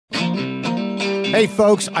Hey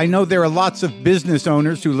folks, I know there are lots of business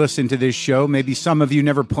owners who listen to this show. Maybe some of you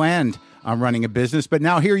never planned on running a business, but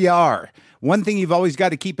now here you are. One thing you've always got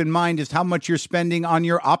to keep in mind is how much you're spending on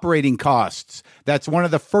your operating costs. That's one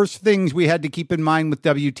of the first things we had to keep in mind with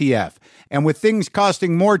WTF. And with things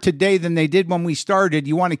costing more today than they did when we started,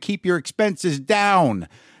 you want to keep your expenses down.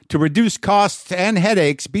 To reduce costs and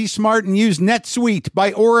headaches, be smart and use NetSuite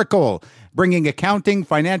by Oracle, bringing accounting,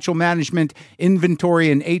 financial management,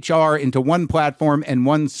 inventory, and HR into one platform and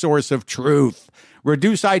one source of truth.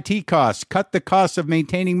 Reduce IT costs, cut the costs of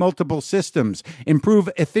maintaining multiple systems, improve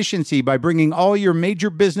efficiency by bringing all your major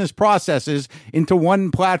business processes into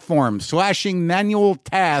one platform, slashing manual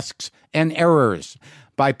tasks and errors.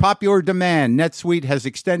 By popular demand, NetSuite has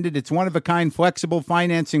extended its one-of-a-kind flexible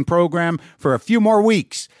financing program for a few more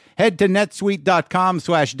weeks. Head to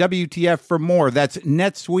netsuite.com/WTF for more. That's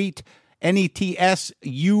NetSuite,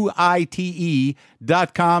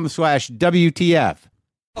 NetSuite.com/WTF.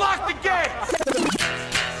 Lock the gate!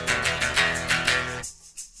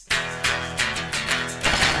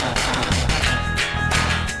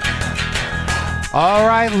 All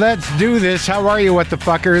right, let's do this. How are you, what the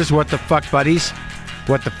fuckers? What the fuck buddies?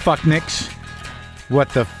 What the fuck nicks? What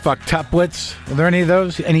the fuck tuplets? Are there any of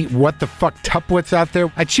those? Any what the fuck tuplets out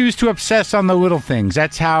there? I choose to obsess on the little things.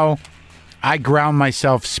 That's how I ground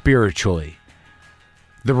myself spiritually.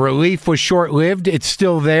 The relief was short-lived. It's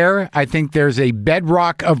still there. I think there's a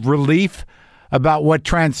bedrock of relief about what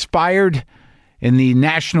transpired in the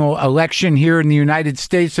national election here in the United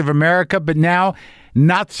States of America. But now,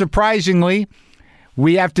 not surprisingly,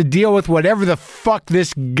 we have to deal with whatever the fuck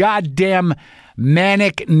this goddamn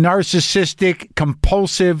manic, narcissistic,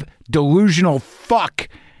 compulsive, delusional fuck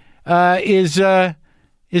is going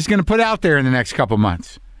to put out there in the next couple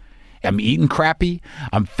months. I'm eating crappy.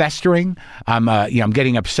 I'm festering. I'm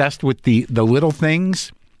getting obsessed with the little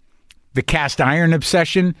things. The cast iron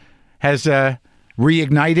obsession has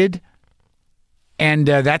reignited, and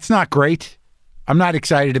that's not great. I'm not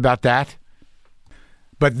excited about that.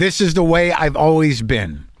 But this is the way I've always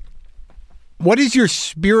been. What is your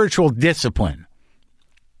spiritual discipline?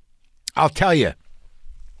 I'll tell you.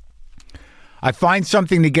 I find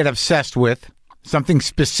something to get obsessed with, something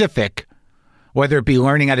specific, whether it be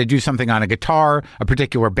learning how to do something on a guitar, a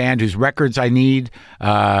particular band whose records I need,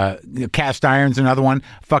 cast iron's another one,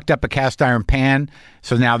 fucked up a cast iron pan.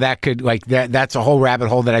 So now that could, that's a whole rabbit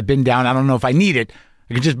hole that I've been down. I don't know if I need it.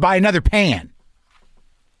 I could just buy another pan.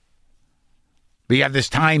 But you have this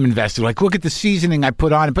time invested. Like, look at the seasoning I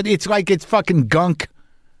put on it. But it's like it's fucking gunk.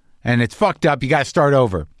 And it's fucked up. You got to start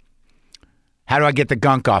over. How do I get the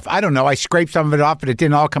gunk off? I don't know. I scraped some of it off, but it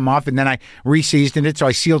didn't all come off. And then I re-seasoned it, so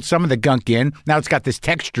I sealed some of the gunk in. Now it's got this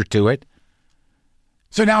texture to it.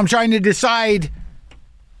 So now I'm trying to decide,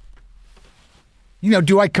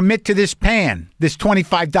 do I commit to this pan, this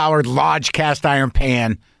 $25 Lodge cast iron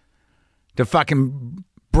pan, to fucking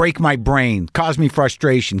break my brain, cause me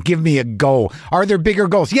frustration, give me a goal? Are there bigger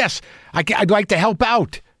goals? Yes, I'd like to help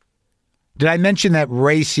out. Did I mention that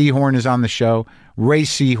Ray Seahorn is on the show? Ray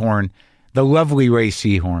Seahorn, the lovely Ray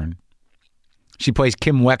Seahorn. She plays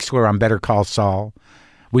Kim Wexler on Better Call Saul.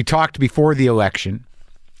 We talked before the election.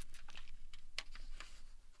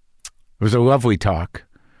 It was a lovely talk.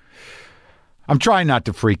 I'm trying not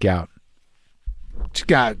to freak out. Just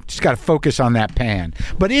got to focus on that pan.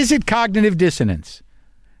 But is it cognitive dissonance?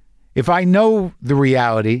 If I know the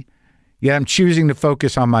reality, yet I'm choosing to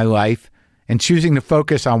focus on my life and choosing to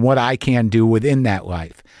focus on what I can do within that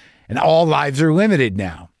life. And all lives are limited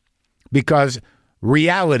now because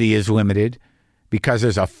reality is limited, because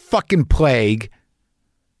there's a fucking plague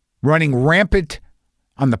running rampant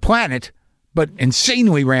on the planet, but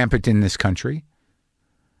insanely rampant in this country.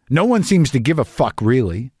 No one seems to give a fuck,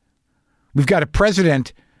 really. We've got a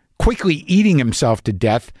president quickly eating himself to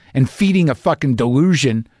death and feeding a fucking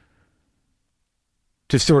delusion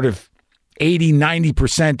to sort of 80,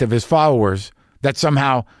 90% of his followers that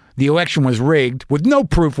somehow the election was rigged with no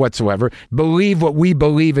proof whatsoever, believe what we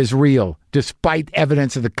believe is real, despite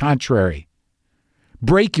evidence of the contrary.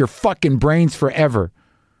 Break your fucking brains forever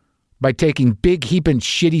by taking big heaping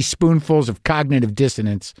shitty spoonfuls of cognitive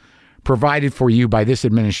dissonance provided for you by this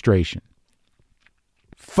administration.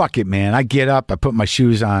 Fuck it, man. I get up, I put my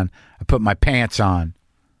shoes on, I put my pants on.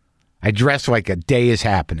 I dress like a day is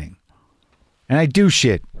happening. And I do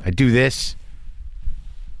shit. I do this.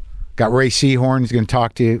 Got Ray Seahorn. He's going to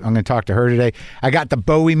talk to you. I'm going to talk to her today. I got the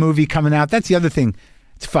Bowie movie coming out. That's the other thing.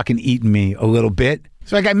 It's fucking eating me a little bit.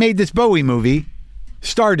 So I made this Bowie movie.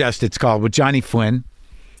 Stardust, it's called, with Johnny Flynn.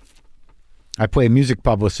 I play a music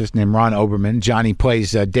publicist named Ron Oberman. Johnny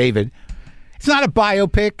plays David. It's not a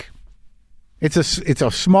biopic. It's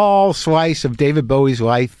a small slice of David Bowie's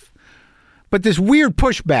life, but this weird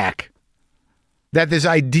pushback that this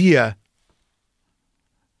idea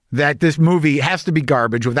that this movie has to be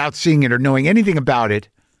garbage without seeing it or knowing anything about it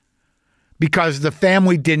because the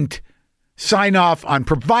family didn't sign off on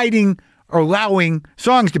providing or allowing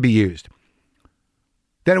songs to be used.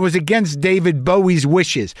 That it was against David Bowie's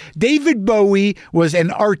wishes. David Bowie was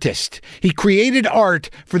an artist. He created art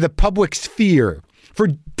for the public sphere. For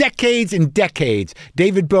decades and decades,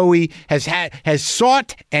 David Bowie has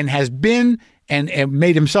sought and has been and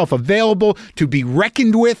made himself available to be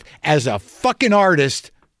reckoned with as a fucking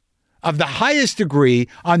artist of the highest degree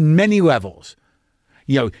on many levels.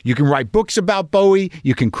 You know, you can write books about Bowie,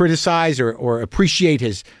 you can criticize or appreciate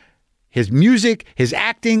his music, his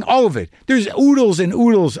acting, all of it. There's oodles and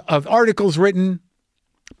oodles of articles written,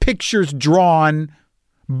 pictures drawn,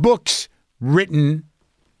 books written.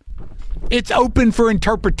 It's open for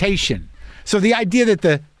interpretation. So the idea that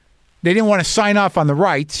they didn't want to sign off on the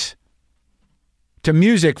rights to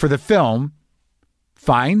music for the film,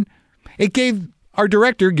 fine. It gave our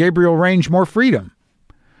director, Gabriel Range, more freedom.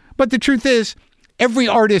 But the truth is, every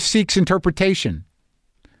artist seeks interpretation.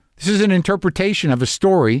 This is an interpretation of a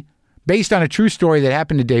story based on a true story that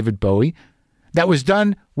happened to David Bowie that was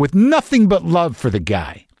done with nothing but love for the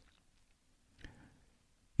guy.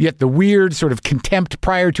 Yet the weird sort of contempt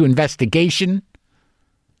prior to investigation,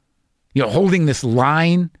 holding this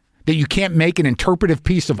line that you can't make an interpretive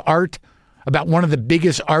piece of art about one of the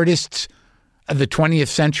biggest artists of the 20th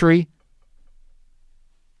century.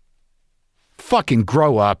 Fucking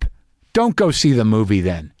grow up. Don't go see the movie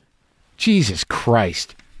then. Jesus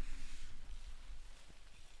Christ.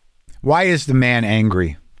 Why is the man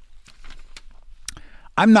angry?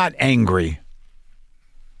 I'm not angry.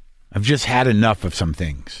 I've just had enough of some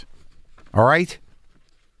things. All right?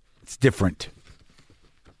 It's different.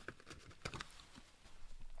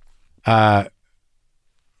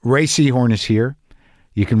 Ray Seahorn is here.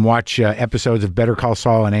 You can watch episodes of Better Call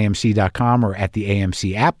Saul on AMC.com or at the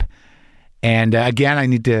AMC app. And again, I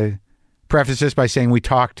need to preface this by saying we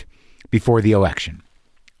talked before the election.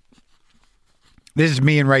 This is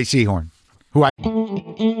me and Ray Seahorn.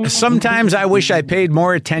 Sometimes I wish I paid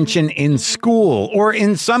more attention in school, or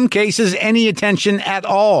in some cases, any attention at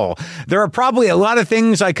all. There are probably a lot of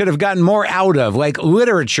things I could have gotten more out of, like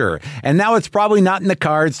literature, and now it's probably not in the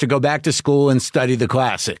cards to go back to school and study the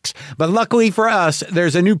classics. But luckily for us,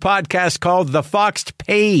 there's a new podcast called The Foxed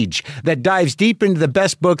Page that dives deep into the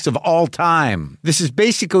best books of all time. This is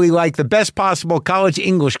basically like the best possible college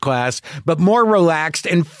English class, but more relaxed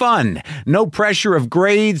and fun. No pressure of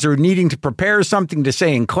grades or needing to prepare something to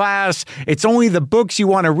say in class. It's only the books you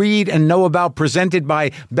want to read and know about, presented by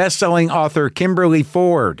best-selling author Kimberly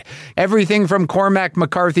Ford. Everything from Cormac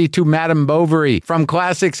McCarthy to Madame Bovary, from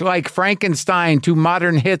classics like Frankenstein to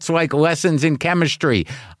modern hits like Lessons in Chemistry.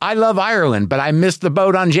 I love Ireland, but I missed the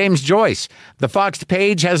boat on James Joyce. The Foxed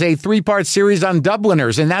Page has a 3-part series on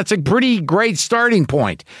Dubliners, and that's a pretty great starting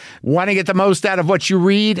point. Want to get the most out of what you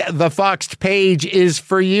read? The Foxed Page is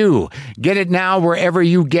for you. Get it now wherever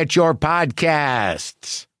you get your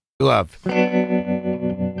podcasts. Love.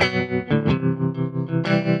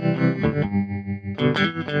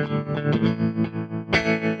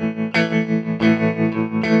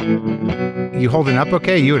 You holding up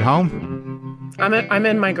okay? You at home? I'm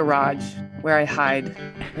in my garage where I hide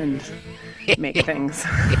and make things.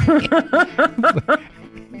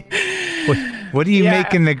 What do you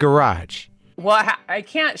make in the garage? Well, I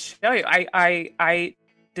can't show you. I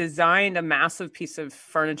designed a massive piece of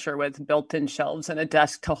furniture with built-in shelves and a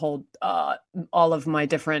desk to hold all of my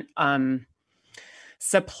different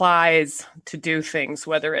supplies to do things,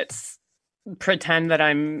 whether it's pretend that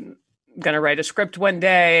I'm going to write a script one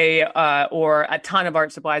day or a ton of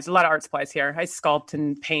art supplies, a lot of art supplies here. I sculpt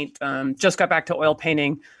and paint. Just got back to oil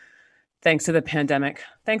painting thanks to the pandemic.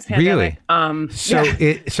 Thanks, pandemic. Really?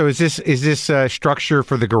 So is this structure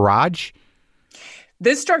for the garage?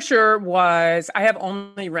 This structure I have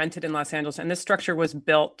only rented in Los Angeles, and this structure was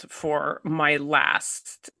built for my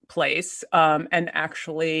last place. And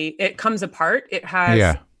actually, it comes apart. It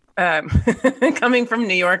has, coming from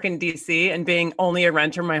New York and DC and being only a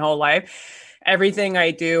renter my whole life, everything I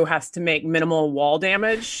do has to make minimal wall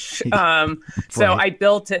damage. So I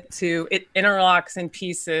built it it interlocks in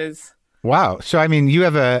pieces. Wow. So, I mean, you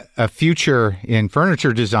have a future in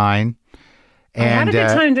furniture design. And I had a good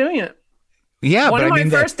time doing it. Yeah, one of my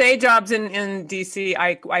first day jobs in DC,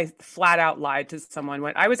 I flat out lied to someone.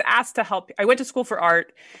 When I was asked to help, I went to school for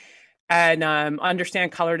art and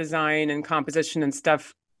understand color design and composition and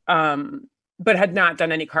stuff, but had not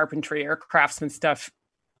done any carpentry or craftsman stuff.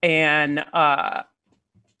 And I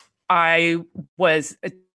I was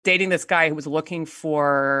dating this guy who was looking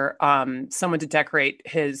for someone to decorate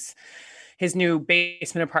his new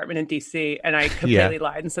basement apartment in DC, and I completely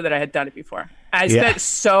lied and said that I had done it before. I spent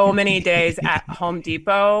so many days at Home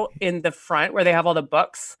Depot in the front where they have all the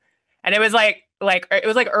books, and it was like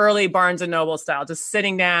early Barnes and Noble style, just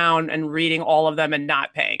sitting down and reading all of them and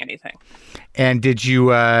not paying anything. And did you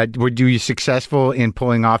were you successful in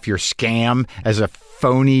pulling off your scam as a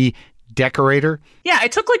phony decorator? Yeah,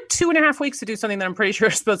 it took like 2.5 weeks to do something that I'm pretty sure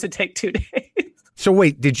is supposed to take 2 days. So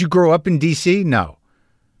wait, did you grow up in DC?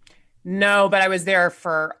 No, but I was there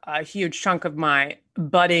for a huge chunk of my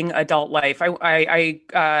budding adult life. I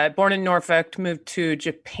born in Norfolk, moved to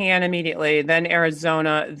Japan immediately, then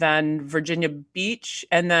Arizona, then Virginia Beach,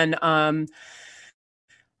 and then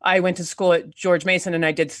I went to school at George Mason, and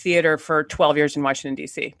I did theater for 12 years in Washington,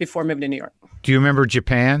 D.C. before moving to New York. Do you remember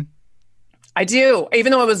Japan? I do.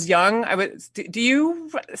 Even though I was young, do you?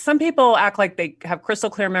 Some people act like they have crystal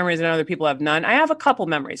clear memories and other people have none. I have a couple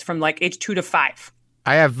memories from like age 2 to 5.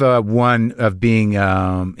 I have one of being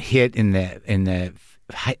hit in the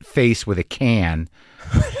face with a can,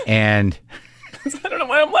 and I don't know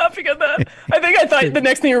why I'm laughing at that. I thought the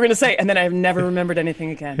next thing you were going to say, and then I've never remembered anything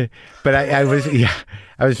again. But I was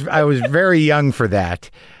very young for that.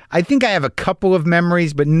 I think I have a couple of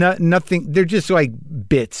memories, but nothing. They're just like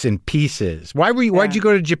bits and pieces. Why'd you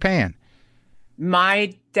go to Japan?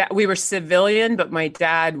 My dad, we were civilian, but my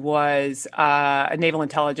dad was a naval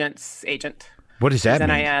intelligence agent. What does that mean?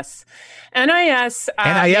 NIS. NIS.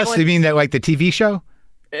 NIS? You mean that like the TV show?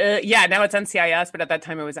 Yeah, now it's NCIS, but at that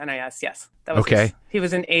time it was NIS. Yes, that was okay. He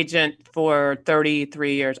was an agent for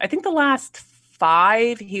 33 years. I think the last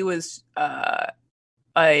 5 he was a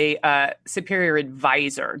superior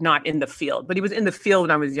advisor, not in the field, but he was in the field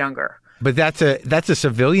when I was younger. But that's a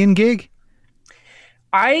civilian gig?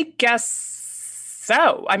 I guess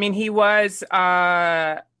so. I mean, he was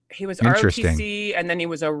ROTC, and then he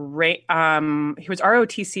was ROTC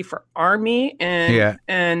for Army,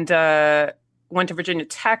 and went to Virginia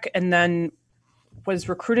Tech, and then was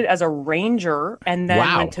recruited as a Ranger, and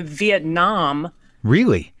then went to Vietnam.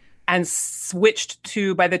 Really? And switched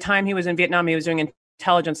to, by the time he was in Vietnam, he was doing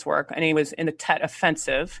intelligence work, and he was in the Tet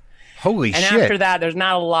Offensive. Holy shit. And after that, there's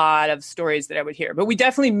not a lot of stories that I would hear. But we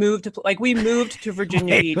definitely moved to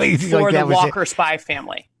Virginia Beach for the Walker spy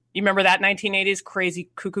family. You remember that 1980s crazy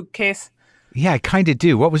cuckoo case? Yeah, I kind of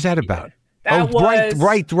do. What was that about? That was,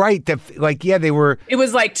 right. They were. It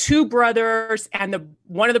was like 2 brothers, and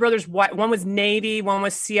one of the brothers, one was Navy, one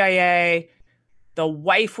was CIA. The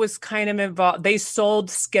wife was kind of involved. They sold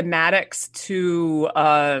schematics to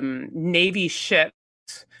Navy ships,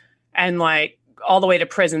 and like all the way to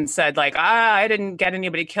prison said like, I didn't get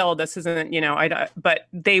anybody killed. This isn't, but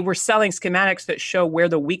they were selling schematics that show where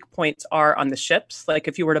the weak points are on the ships. Like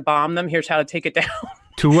if you were to bomb them, here's how to take it down.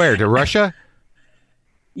 To where? To Russia?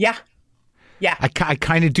 Yeah. Yeah. I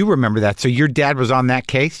kind of do remember that. So your dad was on that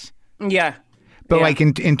case? Yeah. But like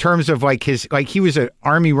in terms of like he was an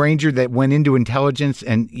Army Ranger that went into intelligence,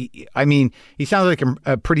 and he sounds like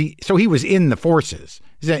a pretty, so he was in the forces.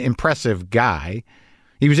 He's an impressive guy.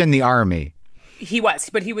 He was in the Army. He was,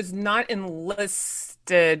 but he was not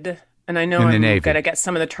enlisted. And I know I'm going to get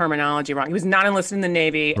some of the terminology wrong. He was not enlisted in the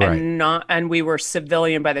Navy, right. and we were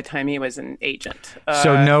civilian by the time he was an agent.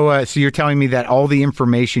 So you're telling me that all the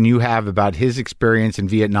information you have about his experience in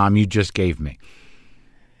Vietnam, you just gave me.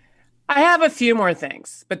 I have a few more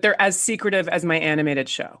things, but they're as secretive as my animated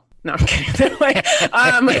show. No, I'm kidding.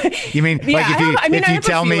 You mean if you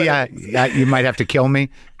tell me, you might have to kill me,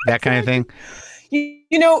 that kind of thing? He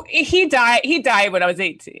died when I was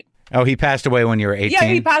 18. Oh, he passed away when you were 18? Yeah,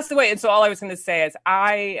 he passed away. And so all I was going to say is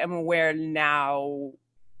I am aware now,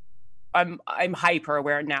 I'm hyper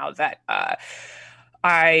aware now that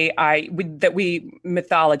that we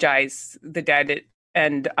mythologize the dead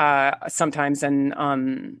and sometimes,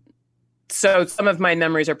 and so some of my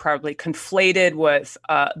memories are probably conflated with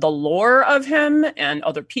the lore of him and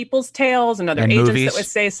other people's tales and other agents that would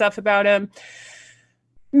say stuff about him.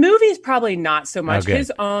 Movies, probably not so much. Okay. His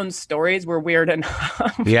own stories were weird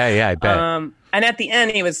enough. Yeah, I bet. And at the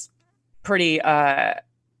end, he was pretty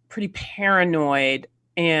paranoid.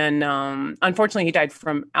 And unfortunately, he died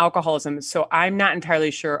from alcoholism. So I'm not entirely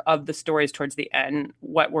sure of the stories towards the end,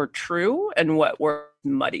 what were true and what were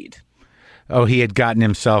muddied. Oh, he had gotten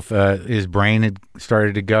himself, his brain had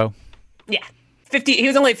started to go? Yeah. He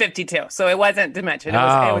was only 52, so it wasn't dementia.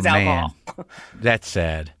 It was alcohol. That's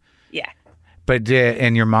sad. Yeah. But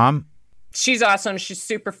and your mom? She's awesome. She's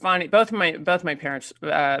super funny. Both my parents,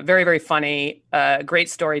 very, very funny, great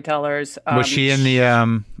storytellers. Was she in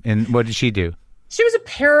the and what did she do? She was a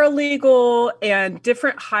paralegal and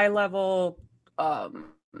different high-level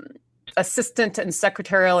assistant and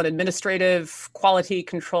secretarial and administrative quality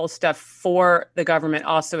control stuff for the government,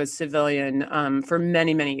 also as civilian for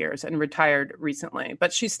many, many years, and retired recently.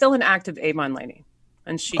 But she's still an active Avon lady,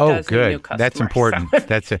 and she does good. new customers. That's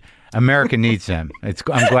important. So. America needs them. I'm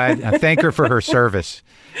glad. I thank her for her service.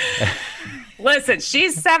 Listen,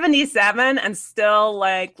 she's 77 and still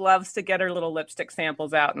loves to get her little lipstick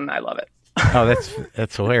samples out, and I love it. Oh,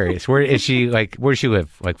 that's hilarious. Where is she? Where does she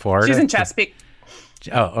live? Like Florida? She's in Chesapeake.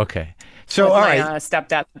 Oh, okay. So, with all my, right.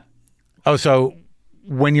 Stepdad. Oh, so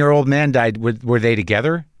when your old man died, were they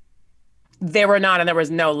together? They were not, and there was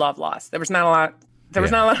no love lost. There was not a lot. There was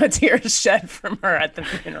not a lot of tears shed from her at the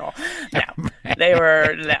funeral. No, they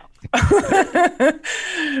were no.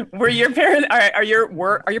 Were your parents? Are your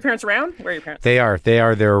parents around? Where are your parents? They are.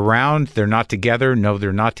 They're around. They're not together. No,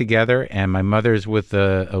 they're not together. And my mother's with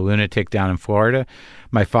a lunatic down in Florida.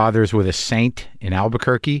 My father's with a saint in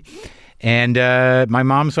Albuquerque. And my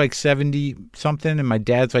mom's like 70 something, and my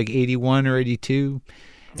dad's like 81 or 82,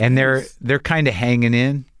 and they're kind of hanging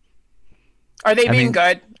in. Are they being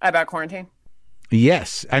good about quarantine?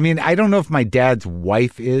 Yes. I mean, I don't know if my dad's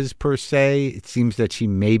wife is per se. It seems that she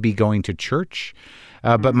may be going to church,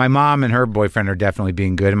 but my mom and her boyfriend are definitely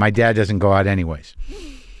being good, and my dad doesn't go out anyways.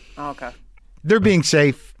 Okay. They're being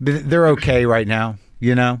safe. They're okay right now.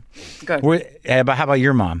 You know. Good. But how about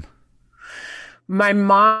your mom? My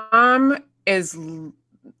mom is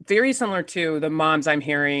very similar to the moms I'm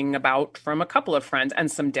hearing about from a couple of friends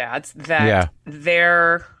and some dads that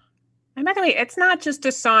it's not just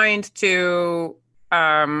assigned to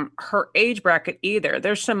her age bracket either.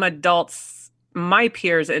 There's some adults, my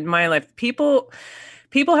peers in my life, people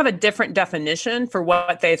have a different definition for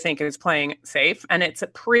what they think is playing safe. And it's a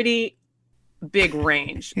pretty big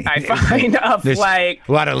range, I find, of There's a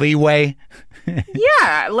lot of leeway.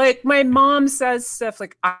 Yeah, like my mom says stuff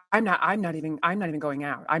like, I'm not even going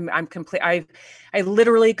out. I'm complete. I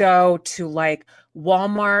literally go to like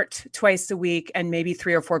Walmart twice a week and maybe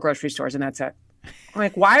 3 or 4 grocery stores, and that's it. I'm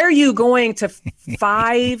like, why are you going to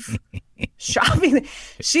 5 shopping?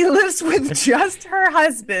 She lives with just her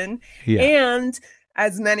husband, and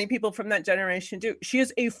as many people from that generation do, she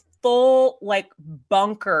is a full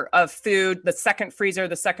bunker of food, the second freezer,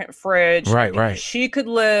 the second fridge. Right. She could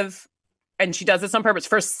live, and she does this on purpose,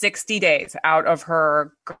 for 60 days out of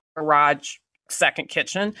her garage second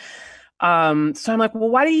kitchen. So I'm like, well,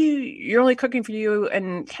 why you're only cooking for you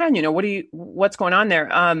and Ken, what's going on there?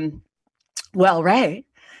 Well, Ray,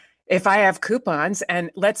 if I have coupons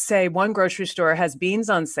and let's say one grocery store has beans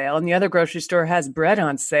on sale and the other grocery store has bread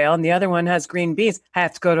on sale and the other one has green beans, I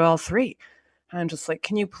have to go to all 3. I'm just like,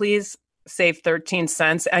 can you please save 13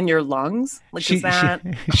 cents and your lungs?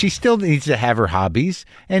 She still needs to have her hobbies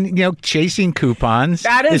and, chasing coupons.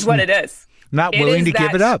 That is what it is. Not willing to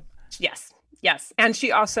give it up. Yes. And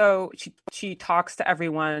she also, she talks to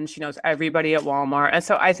everyone. She knows everybody at Walmart. And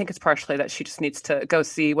so I think it's partially that she just needs to go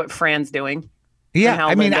see what Fran's doing. Yeah.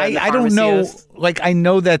 I mean, I don't know. I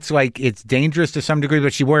know that's it's dangerous to some degree,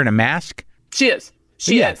 but she wearing a mask? She is.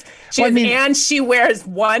 And she wears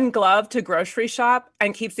one glove to grocery shop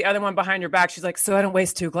and keeps the other one behind her back. She's like, so I don't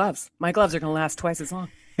waste 2 gloves. My gloves are going to last twice as long.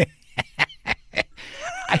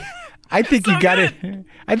 I think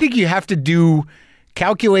I think you have to do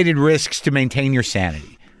calculated risks to maintain your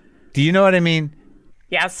sanity. Do you know what I mean?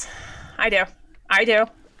 Yes, I do.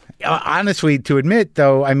 Honestly, to admit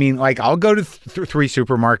though, I mean, I'll go to 3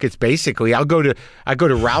 supermarkets. Basically, I go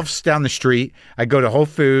to Ralph's down the street. I go to Whole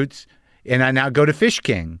Foods. And I now go to Fish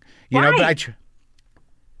King, why? But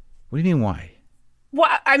what do you mean why? Well,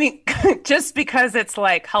 I mean, just because it's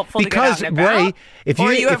helpful to get out and about. Ray, if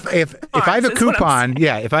I have a coupon,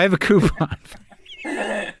 if I have a coupon.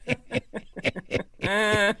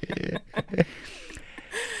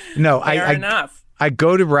 No, I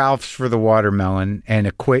go to Ralph's for the watermelon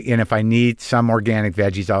and if I need some organic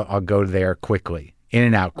veggies, I'll go there quickly. In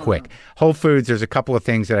and out quick. Whole Foods, there's a couple of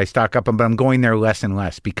things that I stock up on, but I'm going there less and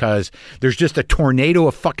less because there's just a tornado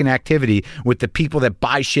of fucking activity with the people that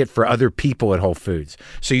buy shit for other people at Whole Foods.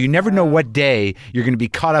 So you never know what day you're going to be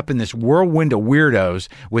caught up in this whirlwind of weirdos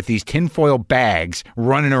with these tinfoil bags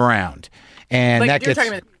running around. And you're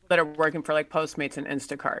talking about the people that are working for Postmates and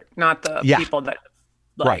Instacart, not the people that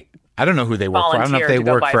right. I don't know who they work for. I don't know if they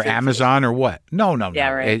work for Amazon or what. No. Yeah,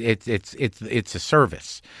 right. It's a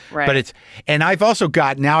service. Right. But and I've also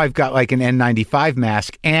got an N95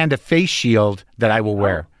 mask and a face shield that I will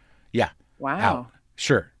wear. Yeah. Wow. Out.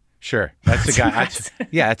 Sure. That's the guy.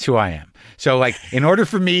 That's who I am. So in order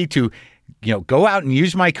for me to, go out and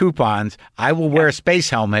use my coupons, I will wear a space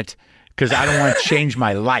helmet because I don't want to change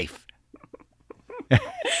my life.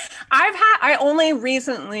 I only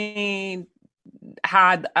recently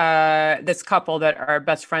had this couple that are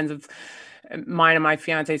best friends of mine and my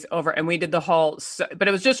fiance's over, and we did the whole, but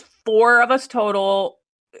it was just 4 of us total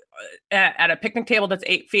at a picnic table that's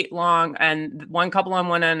 8 feet long, and one couple on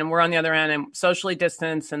one end and we're on the other end, and socially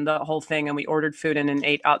distanced and the whole thing. And we ordered food in and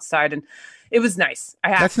ate outside, and it was nice. I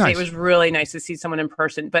have to say, it was really nice to see someone in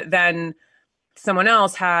person. But then someone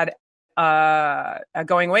else had a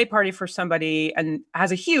going away party for somebody and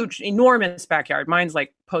has a huge, enormous backyard. Mine's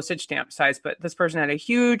like postage stamp size, but this person had a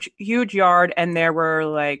huge, huge yard, and there were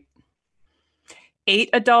like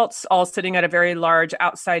 8 adults all sitting at a very large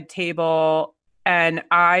outside table. And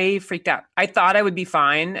I freaked out. I thought I would be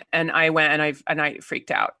fine. And I went and I freaked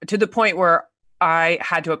out to the point where I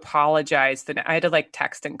had to apologize. I had to like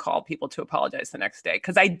text and call people to apologize the next day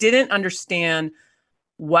because I didn't understand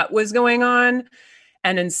what was going on,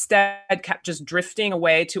 and instead kept just drifting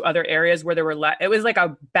away to other areas where there were it was like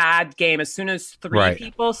a bad game. As soon as 3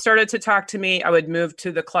 people started to talk to me, I would move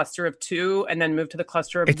to the cluster of 2 and then move to the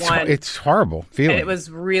cluster of 1. It's horrible feeling. And it was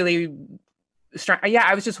really strong. Yeah,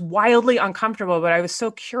 I was just wildly uncomfortable, but I was so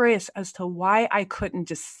curious as to why I couldn't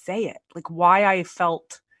just say it. Like why I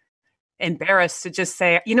felt embarrassed to just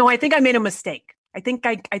say, I think I made a mistake. I think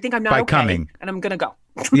I'm not by okay, coming, and I'm going to go.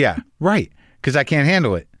 Yeah, right. Because I can't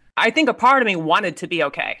handle it. I think a part of me wanted to be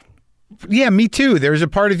okay. Yeah, me too. There's a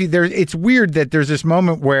part of you there. It's weird that there's this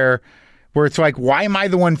moment where it's like, why am I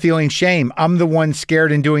the one feeling shame? I'm the one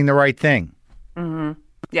scared and doing the right thing. Mm-hmm.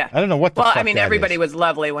 Yeah. I don't know what the fuck everybody is. Was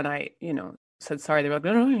lovely when I, said sorry. They were like,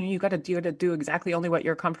 no, you got to do exactly only what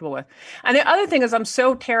you're comfortable with. And the other thing is, I'm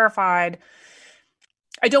so terrified.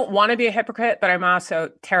 I don't want to be a hypocrite, but I'm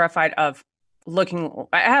also terrified of I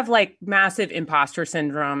have like massive imposter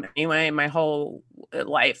syndrome anyway in my whole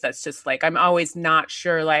life. That's just like, I'm always not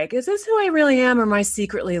sure, like, is this who I really am? Or am I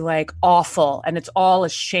secretly like awful? And it's all a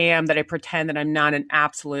sham that I pretend that I'm not an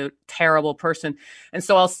absolute terrible person. And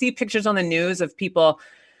so I'll see pictures on the news of people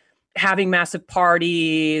having massive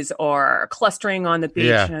parties or clustering on the beach.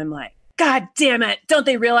 Yeah. And I'm like, God damn it. Don't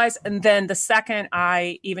they realize? And then the second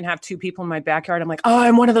I even have 2 people in my backyard, I'm like, oh,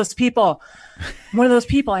 I'm one of those people.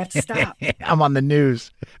 I have to stop. I'm on the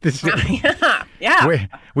news. Yeah.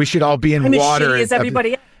 We should all be in water. As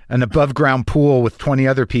everybody an above ground pool with 20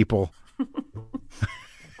 other people.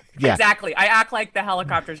 Yeah. Exactly. I act like the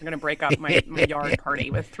helicopters are going to break up my yard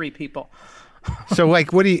party with 3 people. So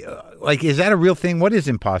like, what do you, like, is that a real thing? What is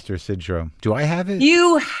imposter syndrome? Do I have it?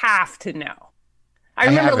 You have to know. I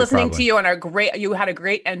remember listening to you on you had a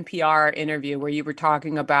great NPR interview where you were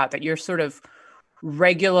talking about that your sort of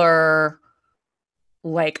regular,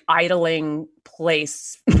 like, idling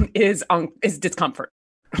place is discomfort.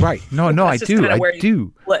 Right. No, I do. I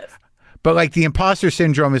do. Live. But like the imposter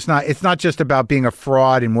syndrome it's not just about being a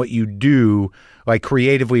fraud in what you do, like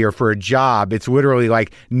creatively or for a job. It's literally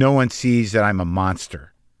like no one sees that I'm a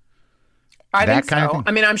monster. I think so.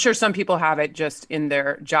 I mean, I'm sure some people have it just in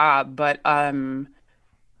their job, but idea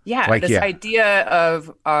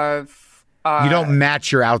of you don't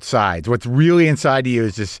match your outsides. What's really inside of you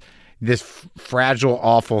is this fragile,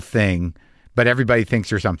 awful thing, but everybody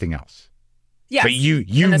thinks you're something else. Yes. But you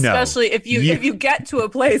and especially if you get to a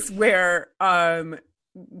place where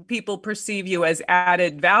people perceive you as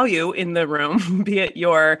added value in the room, be it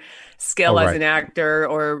your skill as an actor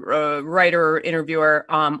or writer or interviewer,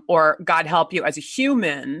 or God help you as a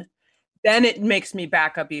human, then it makes me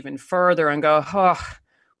back up even further and go,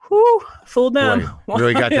 fooled them. Boy,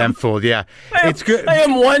 really got them fooled. Yeah, it's good. I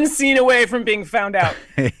am one scene away from being found out.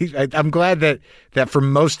 I'm glad that for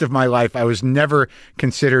most of my life, I was never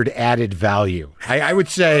considered added value. I would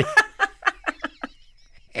say,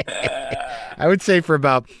 for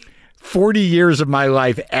about 40 years of my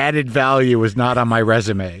life, added value was not on my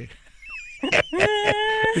resume.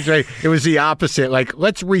 It was the opposite. Like,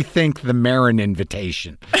 let's rethink the Marin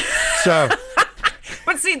invitation. So,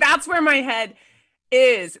 but see, that's where my head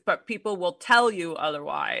is, but people will tell you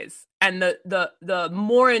otherwise. And the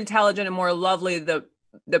more intelligent and more lovely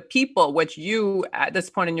the people, which you at this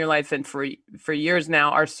point in your life and for years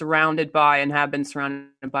now are surrounded by and have been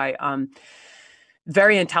surrounded by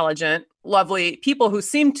very intelligent, lovely people who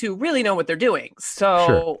seem to really know what they're doing. So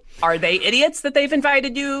sure. Are they idiots that they've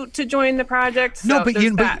invited you to join the project? So no, but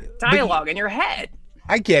that dialogue in your head.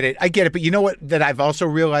 I get it. But you know what, that I've also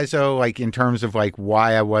realized though, like in terms of like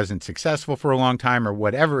why I wasn't successful for a long time or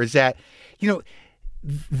whatever, is that,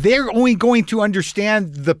 they're only going to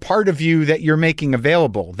understand the part of you that you're making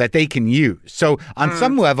available that they can use. So on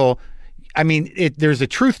some level, I mean, there's a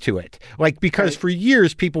truth to it. Like, because for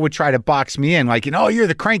years people would try to box me in, like, oh, you're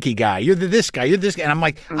the cranky guy, you're this guy, you're this guy. And I'm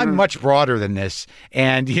like, I'm much broader than this.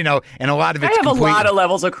 And, and a lot of it's I have a lot of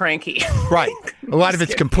levels of cranky. Right. A lot of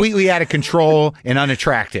it's completely out of control and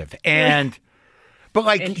unattractive.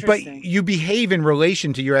 But you behave in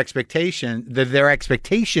relation to your expectation, their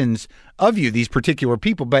expectations of you, these particular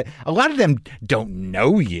people. But a lot of them don't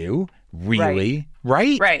know you, really,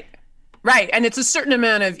 right? Right. And it's a certain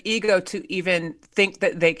amount of ego to even think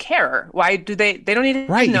that they care. Why do they don't even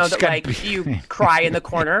know that you cry in the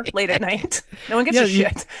corner late at night. No one gives a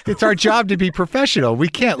shit. It's our job to be professional. We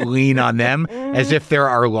can't lean on them as if they're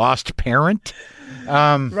our lost parent.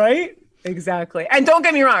 Right? Exactly. And don't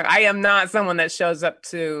get me wrong, I am not someone that shows up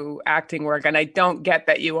to acting work, and I don't get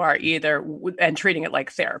that you are either, and treating it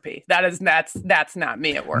like therapy. That's not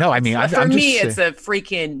me at work. No, I mean, for me, it's a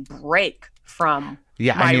freaking break from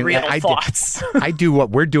my real thoughts. I do what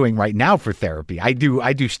we're doing right now for therapy. I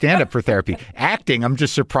do stand up for therapy. Acting, I'm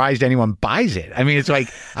just surprised anyone buys it. I mean, it's like,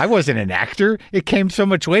 I wasn't an actor. It came so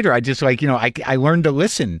much later. I just I learned to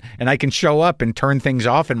listen, and I can show up and turn things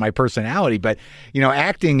off in my personality. But,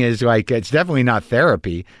 acting is it's definitely not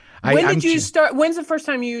therapy. When did you start? When's the first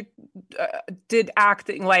time you did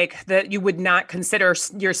acting like that you would not consider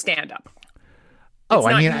your stand-up?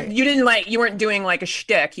 You weren't doing like a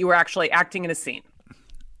shtick. You were actually acting in a scene.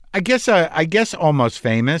 I guess Almost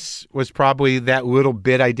Famous was probably that little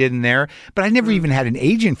bit I did in there, but I never even had an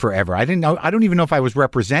agent forever. I don't even know if I was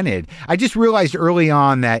represented. I just realized early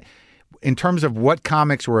on that in terms of what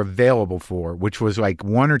comics were available for, which was like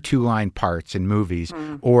 1 or 2 line parts in movies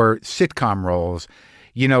or sitcom roles,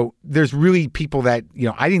 there's really people that,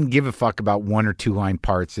 I didn't give a fuck about 1 or 2 line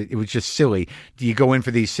parts. It was just silly. You go in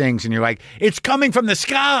for these things and you're like, it's coming from the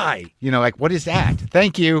sky. Like, what is that?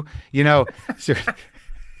 Thank you.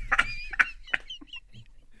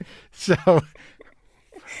 So,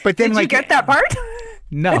 but then did you get that part?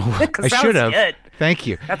 No, I should have. Good. Thank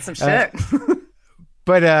you. That's some shit.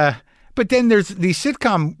 But then there's these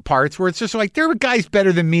sitcom parts where it's just like, there are guys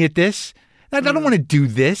better than me at this. I don't want to do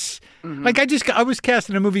this. Like, I was cast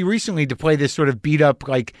in a movie recently to play this sort of beat up,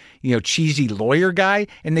 like, cheesy lawyer guy.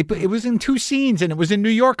 And it was in 2 scenes and it was in New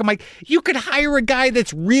York. I'm like, you could hire a guy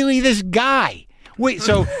that's really this guy. Wait,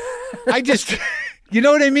 so I just, you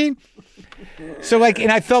know what I mean? So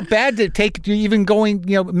and I felt bad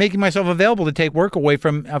making myself available to take work away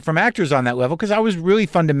from actors on that level, because I was really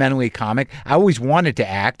fundamentally a comic. I always wanted to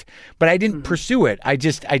act, but I didn't pursue it. I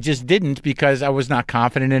just didn't, because I was not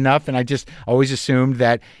confident enough, and I just always assumed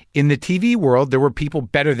that in the TV world there were people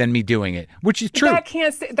better than me doing it, which is true.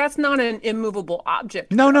 That's not an immovable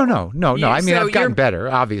object. No. I mean, I've gotten better.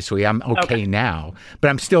 Obviously, I'm okay now,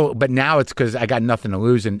 but now it's because I got nothing to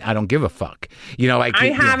lose and I don't give a fuck.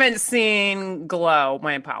 I haven't seen Glow.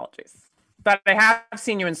 My apologies, but I have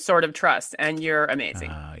seen you in Sword of Trust, and you're amazing.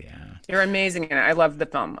 Oh yeah, you're amazing, and I love the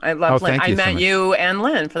film. I love Lynn. I met you and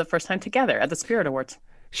Lynn for the first time together at the Spirit Awards.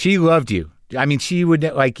 She loved you. I mean, she would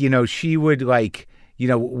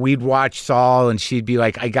we'd watch Saul, and she'd be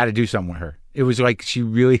like, I got to do something with her. It was like she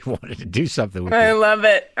really wanted to do something with you. I love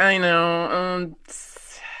it. I know.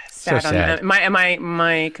 So sad.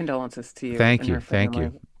 My condolences to you. Thank you.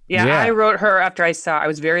 Yeah, I wrote her after I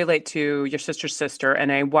was very late to Your Sister's Sister,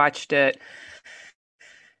 and I watched it.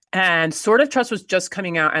 And Sword of Trust was just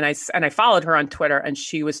coming out, and I followed her on Twitter, and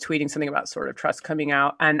she was tweeting something about Sword of Trust coming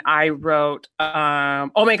out, and I wrote, "Oh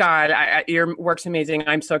my God, your work's amazing!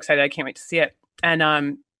 I'm so excited! I can't wait to see it."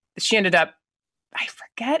 And she ended up, I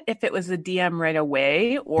forget if it was a DM right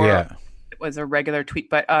away or it was a regular tweet,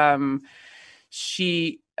 but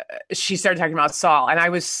she started talking about Saul, and I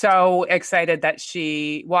was so excited that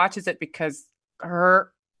she watches it, because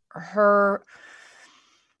her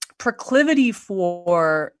proclivity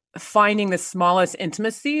for finding the smallest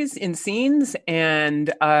intimacies in scenes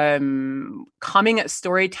and coming at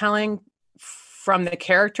storytelling from the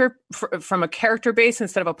character, from a character base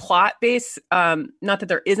instead of a plot base. Not that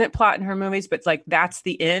there isn't plot in her movies, but like that's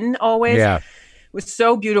the in always. Yeah. It was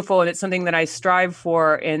so beautiful, and it's something that I strive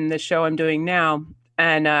for in the show I'm doing now.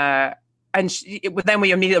 And then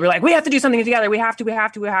we immediately were like, we have to do something together. We have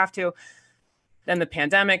to. Then the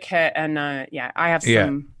pandemic hit, and I have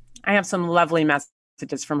some lovely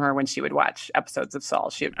messages from her when she would watch episodes of Saul.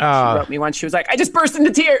 She wrote me once. She was like, I just burst into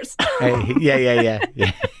tears. Yeah.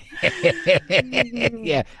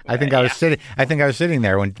 I think I was sitting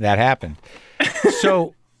there when that happened.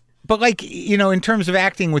 So, but in terms of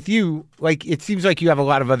acting with you, it seems like you have a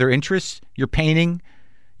lot of other interests. You're painting.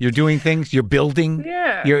 You're doing things. You're building.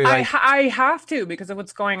 Yeah, I have to, because of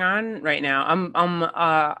what's going on right now.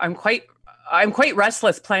 I'm quite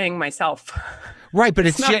restless playing myself. Right, but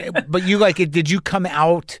but you like it. Did you come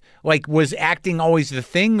out like was acting always the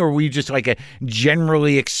thing, or were you just like a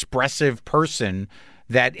generally expressive person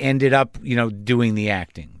that ended up, doing the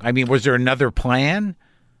acting? I mean, was there another plan?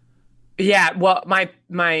 Yeah, well, my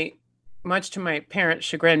much to my parents'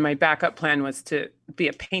 chagrin, my backup plan was to be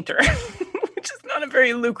a painter, which is not a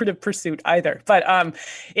very lucrative pursuit either. But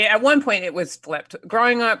at one point it was flipped.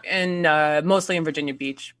 Growing up in mostly in Virginia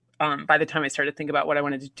Beach, by the time I started to think about what I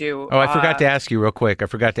wanted to do. Oh, I forgot to ask you real quick. I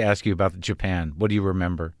forgot to ask you about Japan. What do you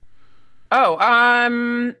remember? Oh,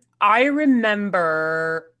 I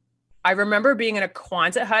remember being in a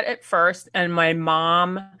Quonset hut at first, and my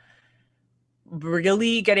mom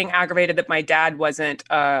really getting aggravated that my dad wasn't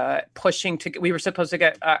pushing to. We were supposed to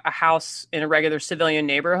get a house in a regular civilian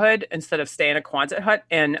neighborhood instead of stay in a Quonset hut,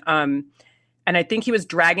 and I think he was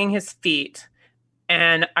dragging his feet.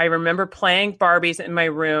 And I remember playing Barbies in my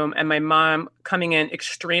room, and my mom coming in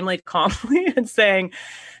extremely calmly and saying,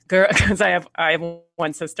 "Girl," because I have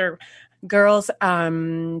one sister. "Girls,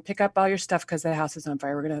 pick up all your stuff because the house is on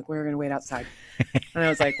fire. We're gonna wait outside." And I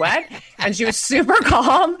was like, "What?" And she was super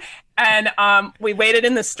calm. And we waited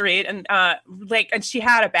in the street, and and she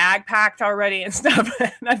had a bag packed already and stuff.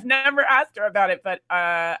 And I've never asked her about it, but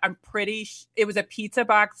I'm pretty. It was a pizza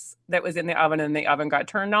box that was in the oven, and the oven got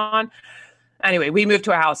turned on. Anyway, we moved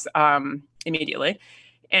to a house immediately.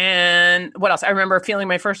 And what else? I remember feeling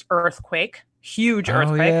my first earthquake. Huge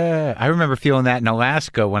earthquake. Oh, yeah. I remember feeling that in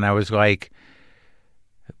Alaska when I was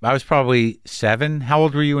probably 7. How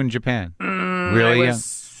old were you in Japan? Really? I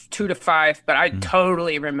was 2 to 5, but I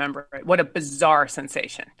totally remember it. What a bizarre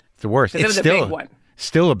sensation. It's the worst. It was a big one.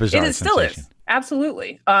 Still a bizarre sensation. Still is.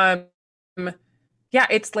 Absolutely. Yeah,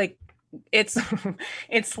 it's like, it's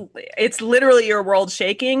literally your world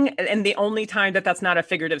shaking, and the only time that's not a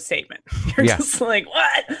figurative statement. You're just like,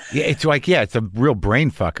 what? Yeah, it's a real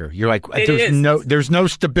brain fucker. You're like, there's no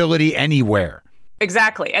stability anywhere.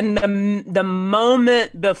 Exactly. And the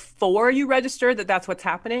moment before you register that's what's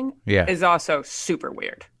happening is also super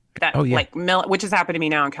weird. Which has happened to me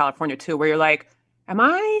now in California too, where you're like,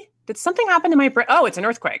 did something happen to my brain? Oh, it's an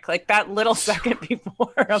earthquake. Like that little second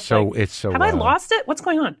before. Have I lost it? What's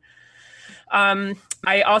going on?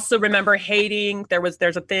 I also remember hating,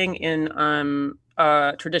 there's a thing in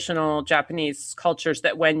traditional Japanese cultures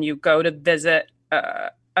that when you go to visit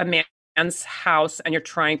a man's house and you're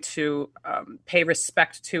trying to pay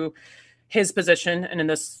respect to his position, and in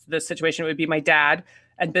this situation it would be my dad,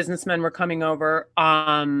 and businessmen were coming over,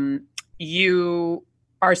 you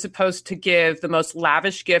are supposed to give the most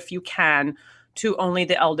lavish gift you can to only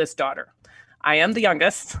the eldest daughter. I am the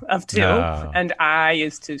youngest of 2, and I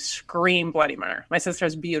used to scream bloody murder. My sister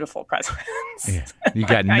has beautiful presents. Yeah. You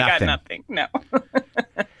got nothing. I got nothing. No.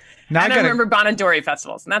 I remember Bonadori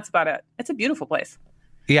festivals, and that's about it. It's a beautiful place.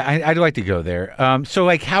 Yeah, I'd like to go there. So,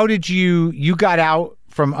 like, how did you got out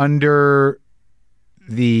from under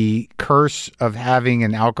the curse of having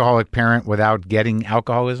an alcoholic parent without getting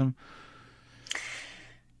alcoholism?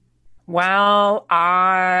 Well,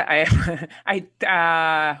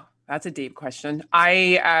 that's a deep question.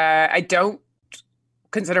 I don't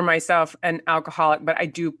consider myself an alcoholic, but I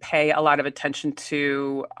do pay a lot of attention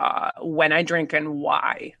to when I drink and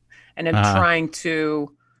why. And I'm trying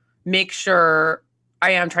to make sure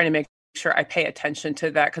I pay attention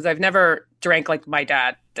to that, because I've never drank like my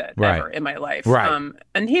dad did ever in my life. Right.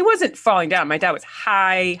 And he wasn't falling down. My dad was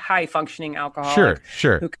high functioning alcoholic.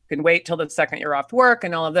 Sure. Who can wait till the second you're off work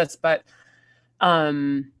and all of this. But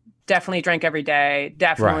definitely drank every day.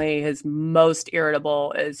 Definitely his most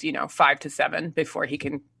irritable is, 5 to 7 before he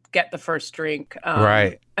can get the first drink.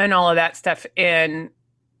 And all of that stuff. And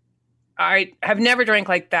I have never drank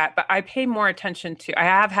like that, but I pay more attention to, I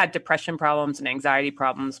have had depression problems and anxiety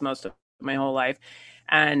problems most of my whole life.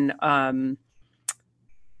 And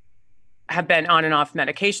have been on and off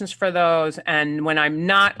medications for those. And when I'm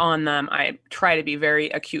not on them, I try to be very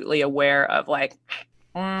acutely aware of like,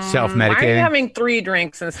 self-medicating. Why are you having 3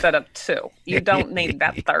 drinks instead of 2? You don't need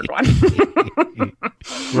that third one.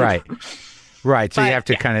 Right. So you have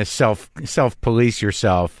to kind of self-police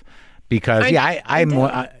yourself, because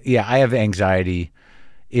I have anxiety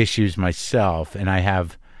issues myself, and I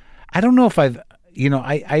don't know if I've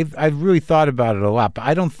really thought about it a lot, but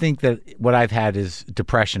I don't think that what I've had is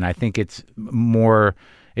depression. I think it's a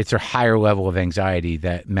higher level of anxiety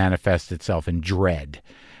that manifests itself in dread.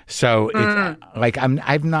 So it's like I'm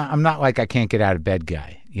not like I can't get out of bed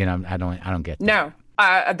guy. I don't get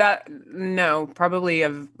that. No, probably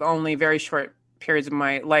of only very short periods of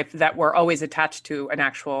my life that were always attached to an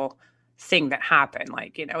actual thing that happened,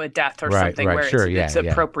 like a death or something where it's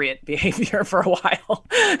appropriate behavior for a while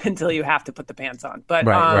until you have to put the pants on. But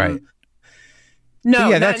No,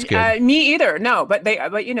 yeah, that's good. me either. No, but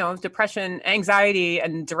depression, anxiety,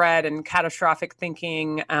 and dread, and catastrophic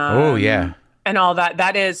thinking, Oh yeah. and all that.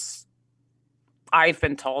 That is, I've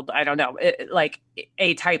been told, I don't know, like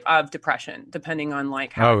a type of depression, depending on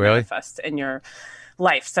like how Oh, it really? manifests in your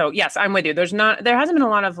life. So yes, I'm with you. There hasn't been a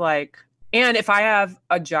lot of like, and if I have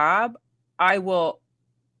a job, I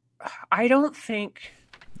don't think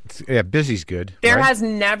Yeah, busy's good. there right? has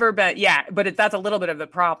never been, yeah, but that's a little bit of the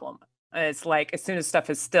problem. It's like as soon as stuff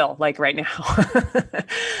is still, like right now.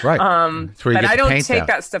 Right. That's where you But get I the don't paint take out.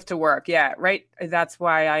 that stuff to work. Yeah, right. That's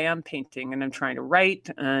why I am painting and I'm trying to write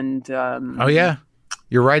and Oh yeah,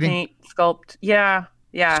 you're writing? paint, sculpt. Yeah,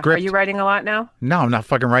 yeah. Are Script? you writing a lot now? No, I'm not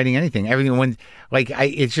fucking writing anything. Everything when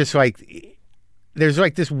it's just like there's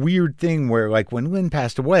like this weird thing where like when Lynn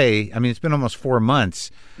passed away, I mean it's been almost 4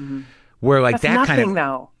 months, where like That's that nothing, kind of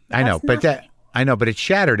though. I know, That's but nothing. I know, but it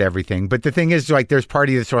shattered everything. But the thing is, like, there's part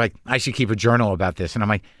of you that's like, I should keep a journal about this, and I'm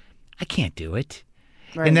like, I can't do it.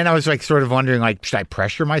 Right. And then I was like, sort of wondering, like, should I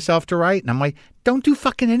pressure myself to write? And I'm like, don't do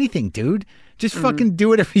fucking anything, dude. Just fucking do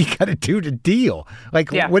whatever you got to do to deal. Like,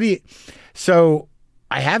 Yeah. what do you? So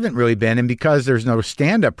I haven't really been, and because there's no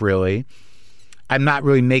stand up really, I'm not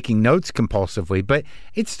really making notes compulsively. But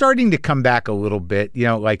it's starting to come back a little bit,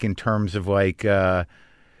 like in terms of like.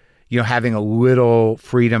 Having a little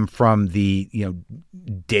freedom from the,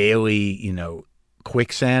 daily,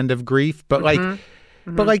 quicksand of grief. But like,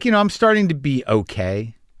 I'm starting to be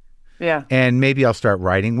okay. Yeah. And maybe I'll start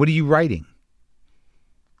writing. What are you writing?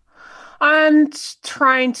 I'm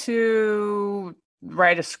trying to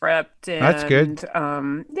write a script. And, That's good.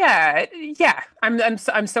 Yeah.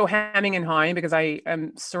 I'm so hemming and hawing because I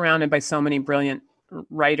am surrounded by so many brilliant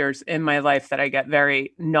writers in my life that I get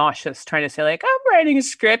very nauseous trying to say like, I'm writing a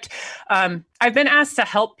script. I've been asked to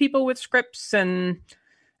help people with scripts and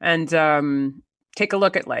take a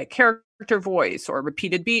look at like character voice or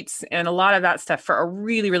repeated beats and a lot of that stuff for a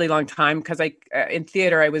really, really long time. Because in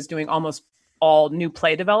theater, I was doing almost all new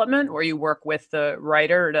play development where you work with the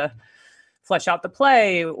writer to flesh out the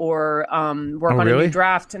play or work on a new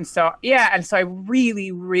draft. And so I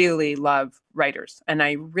really, really love writers. And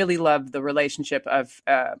I really love the relationship of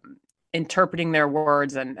interpreting their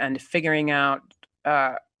words and figuring out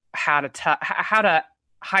how to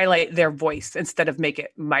highlight their voice instead of make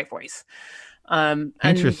it my voice.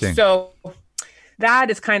 Interesting. And so that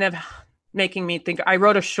is kind of making me think. I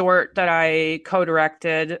wrote a short that I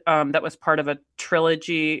co-directed that was part of a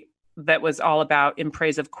trilogy that was all about in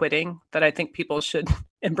praise of quitting, that I think people should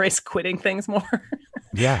embrace quitting things more.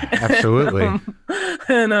 Yeah, absolutely.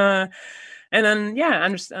 And then, yeah,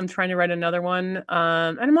 I'm trying to write another one.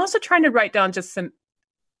 And I'm also trying to write down just some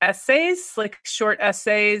essays, like short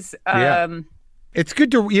essays. Yeah. It's good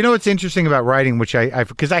to, what's interesting about writing, which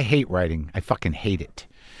because I hate writing. I fucking hate it.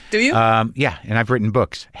 Do you? Yeah. And I've written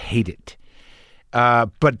books. Hate it.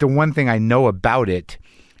 But the one thing I know about it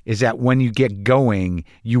is that when you get going,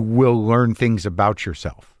 you will learn things about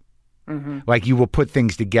yourself. Mm-hmm. Like you will put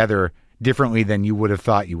things together differently than you would have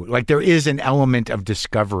thought you would. Like there is an element of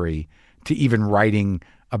discovery to even writing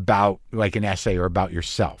about like an essay or about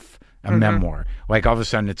yourself, a memoir. Like all of a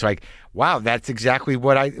sudden it's like, wow, that's exactly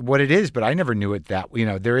what it is, but I never knew it that,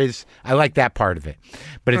 I like that part of it,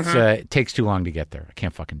 but it takes too long to get there. I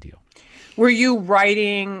can't fucking deal. Were you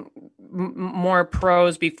writing more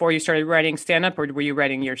prose before you started writing stand-up, or were you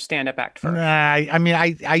writing your stand-up act first? Nah,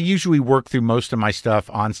 I usually work through most of my stuff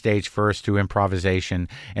on stage first through improvisation,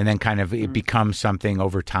 and then kind of it becomes something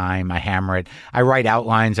over time. I hammer it. I write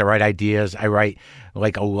outlines. I write ideas. I write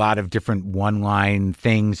like a lot of different one-line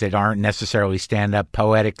things that aren't necessarily stand-up,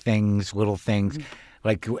 poetic things, little things.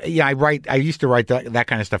 Like, yeah, I used to write that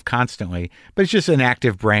kind of stuff constantly, but it's just an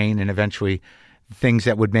active brain, and eventually things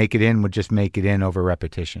that would make it in would just make it in over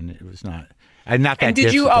repetition. It was not that. And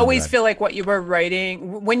did you always feel like what you were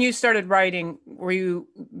writing when you started writing?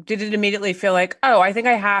 Did it immediately feel like, oh, I think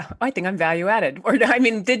I'm value added, or I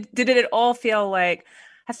mean, did it all feel like,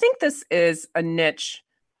 I think this is a niche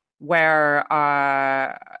where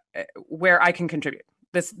I can contribute.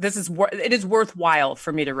 It is worthwhile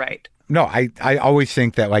for me to write. No, I always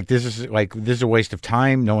think that this is a waste of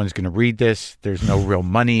time. No one's going to read this. There's no real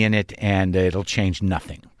money in it, and it'll change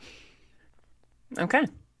nothing. Okay.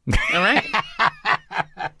 All right.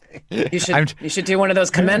 You should do one of those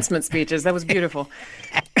commencement speeches. That was beautiful.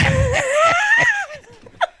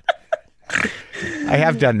 I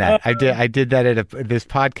have done that. I did that at this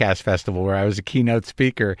podcast festival where I was a keynote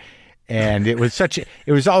speaker, And it was it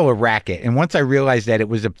was all a racket. And once I realized that it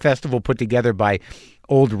was a festival put together by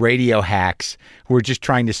old radio hacks who were just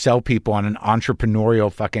trying to sell people on an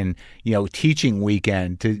entrepreneurial fucking, teaching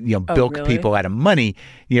weekend to, bilk really? people out of money,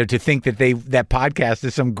 to think that that podcast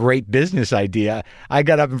is some great business idea. I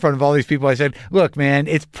got up in front of all these people. I said, look, man,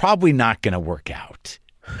 it's probably not going to work out.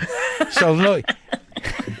 So look,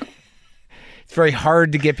 it's very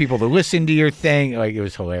hard to get people to listen to your thing. Like, it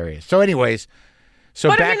was hilarious. So anyways,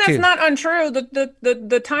 but I mean, that's not untrue.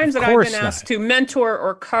 The times that I've been asked to mentor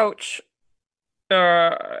or coach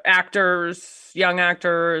actors, young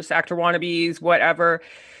actors, actor wannabes, whatever,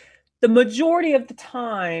 the majority of the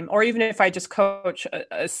time, or even if I just coach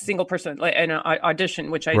a single person like in an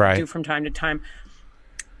audition, which I do from time to time,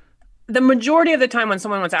 the majority of the time when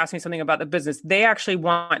someone wants to ask me something about the business, they actually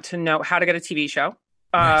want to know how to get a TV show,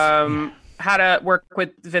 how to work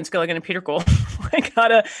with Vince Gilligan and Peter Gould. Like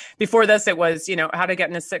before this, it was, how to get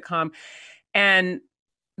in a sitcom. And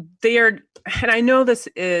I know this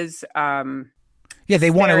is, they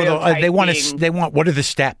want a little, they want, what are the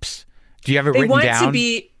steps? Do you have it written down?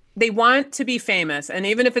 They want to be famous. And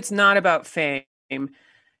even if it's not about fame,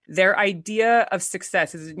 their idea of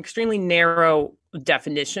success is an extremely narrow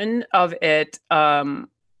definition of it.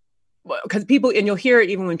 Because people, and you'll hear it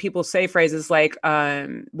even when people say phrases like,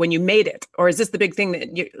 when you made it, or is this the big thing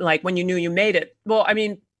that you, like when you knew you made it? Well, I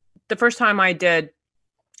mean, the first time I did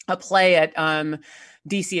a play at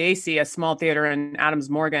DCAC, a small theater in Adams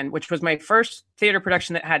Morgan, which was my first theater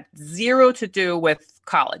production that had zero to do with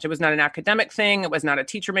college. It was not an academic thing. It was not a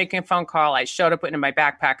teacher making a phone call. I showed up in my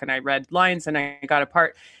backpack and I read lines and I got a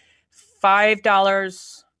part.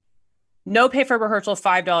 $5, no pay for rehearsal,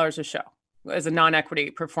 $5 a show as a non-equity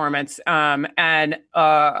performance. And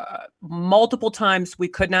multiple times we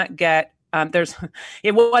could not get,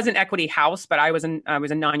 it wasn't Equity House, but I was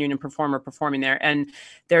a non-union performer performing there. And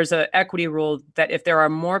there's an equity rule that if there are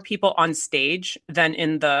more people on stage than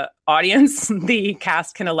in the audience, the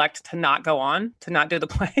cast can elect to not go on, to not do the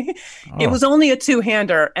play. Oh. It was only a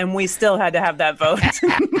two-hander and we still had to have that vote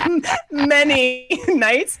many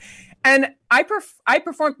nights. And I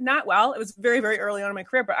performed not well. It was very, very early on in my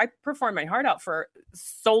career, but I performed my heart out for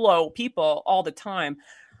solo people all the time.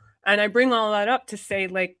 And I bring all that up to say,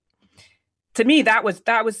 like, to me, that was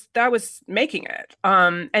making it.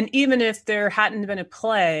 And even if there hadn't been a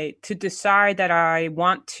play, to decide that I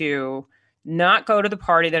want to not go to the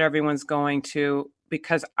party that everyone's going to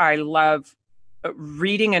because I love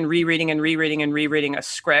reading and rereading and rereading and rereading a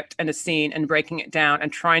script and a scene and breaking it down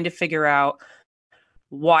and trying to figure out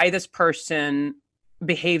why this person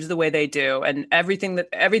behaves the way they do, and everything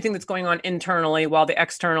that's going on internally while the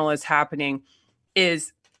external is happening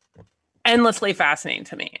is endlessly fascinating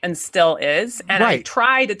to me and still is. And I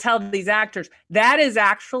try to tell these actors that is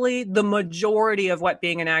actually the majority of what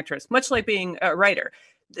being an actress, much like being a writer.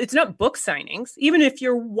 It's not book signings. Even if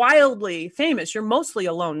you're wildly famous, you're mostly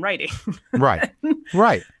alone writing. Right.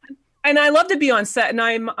 And I love to be on set, and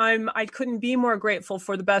I couldn't be more grateful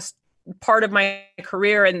for the best part of my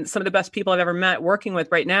career and some of the best people I've ever met working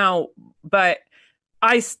with right now. But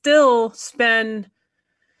I still spend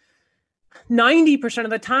 90% of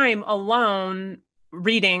the time alone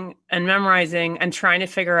reading and memorizing and trying to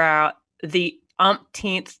figure out the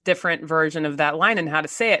umpteenth different version of that line and how to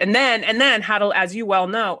say it. And then how to, as you well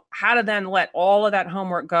know, how to then let all of that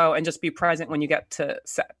homework go and just be present when you get to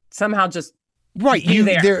set. Somehow just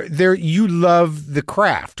you love the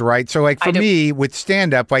craft, right? So like for me with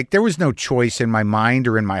stand-up, like there was no choice in my mind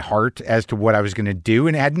or in my heart as to what I was going to do.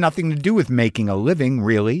 And it had nothing to do with making a living,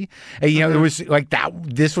 really. And, it was like that.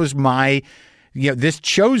 This was my, this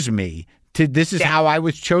chose me to, this is how I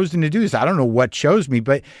was chosen to do this. I don't know what chose me,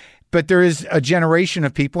 but there is a generation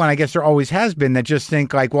of people, and I guess there always has been, that just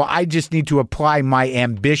think like, well, I just need to apply my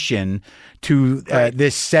ambition to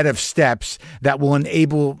this set of steps that will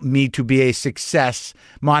enable me to be a success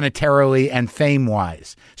monetarily and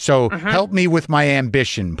fame-wise. So help me with my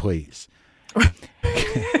ambition, please.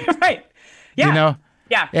 Right. Yeah.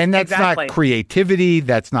 Yeah, and that's not creativity.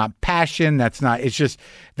 That's not passion. It's just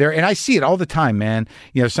there. And I see it all the time, man.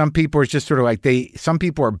 Some people are just sort of like some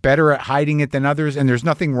people are better at hiding it than others. And there's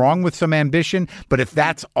nothing wrong with some ambition. But if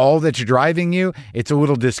that's all that's driving you, it's a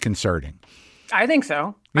little disconcerting. I think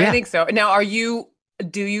so. Yeah. I think so. Now,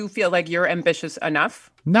 do you feel like you're ambitious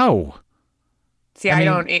enough? No. See, I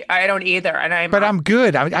don't either. And I'm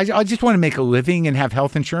good. I just want to make a living and have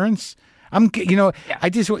health insurance. I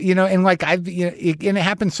just, and like and it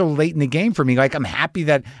happens so late in the game for me. Like I'm happy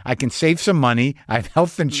that I can save some money. I have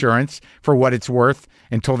health insurance for what it's worth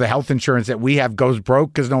until the health insurance that we have goes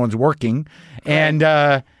broke because no one's working. Right.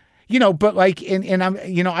 And, but like, and I'm,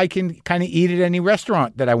 I can kind of eat at any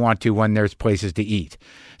restaurant that I want to when there's places to eat.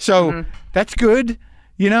 So that's good,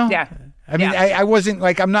 Yeah. I mean, Yeah. I wasn't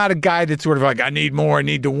like, I'm not a guy that's sort of like, I need more, I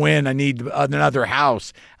need to win, I need another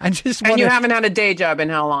house. I just want And you haven't had a day job in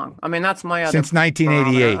how long? I mean, that's my other since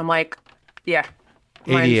 1988. barometer. I'm like, yeah.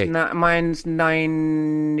 88. Mine's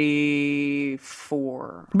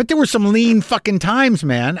 94. But there were some lean fucking times,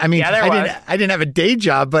 man. I mean, Yeah, there was. I didn't have a day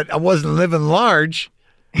job, but I wasn't living large.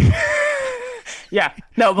 Yeah.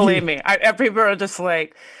 No, believe me. People are just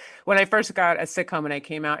like, when I first got a sitcom and I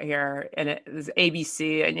came out here and it was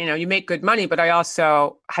ABC and, you make good money, but I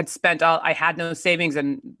also had I had no savings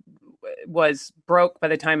and was broke by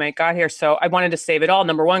the time I got here. So I wanted to save it all.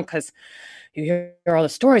 Number one, because you hear all the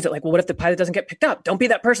stories that like, well, what if the pilot doesn't get picked up? Don't be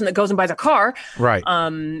that person that goes and buys a car. Right.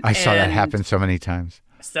 I saw that happen so many times.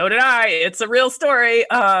 So did I. It's a real story.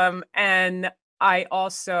 And I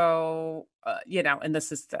also, and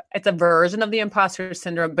it's a version of the imposter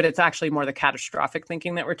syndrome, but it's actually more the catastrophic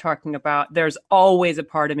thinking that we're talking about. There's always a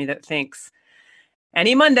part of me that thinks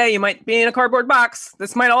any Monday you might be in a cardboard box.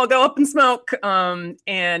 This might all go up in smoke.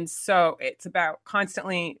 And so it's about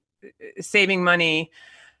constantly saving money.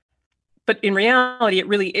 But in reality, it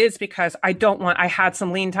really is because I had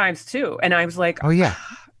some lean times too. And I was like, oh yeah,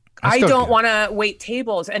 I don't want to wait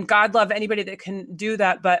tables, and God love anybody that can do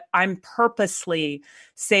that. But I'm purposely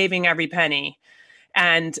saving every penny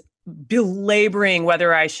and belaboring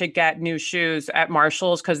whether I should get new shoes at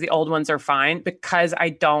Marshall's because the old ones are fine, because I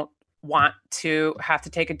don't want to have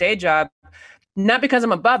to take a day job, not because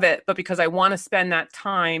I'm above it, but because I want to spend that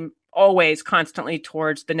time always constantly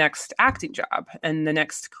towards the next acting job and the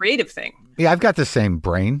next creative thing. Yeah, I've got the same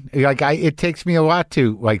brain. Like it takes me a lot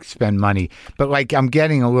to like spend money, but like I'm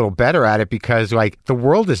getting a little better at it because like the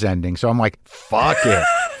world is ending. So I'm like, fuck it.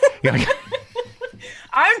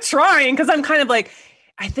 I'm trying because I'm kind of like,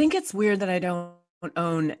 I think it's weird that I don't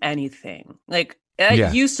own anything. Like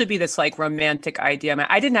it used to be this like romantic idea.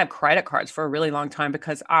 I didn't have credit cards for a really long time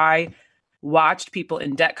because I watched people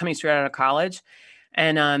in debt coming straight out of college.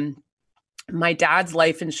 And my dad's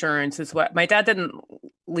life insurance is what my dad didn't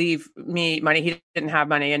leave me money. He didn't have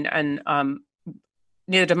money, and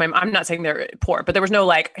neither did I'm not saying they're poor, but there was no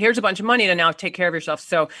like, here's a bunch of money to now take care of yourself.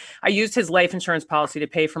 So I used his life insurance policy to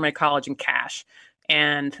pay for my college in cash,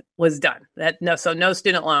 and was done. So no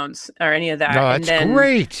student loans or any of that. Oh, that's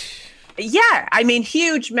great. Yeah, I mean,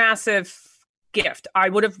 huge, massive gift. I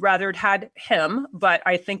would have rather had him, but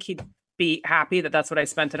I think he'd be happy that that's what I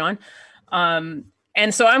spent it on.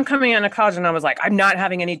 And so I'm coming out of college and I was like, I'm not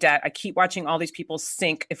having any debt. I keep watching all these people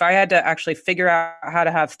sink. If I had to actually figure out how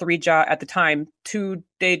to have 2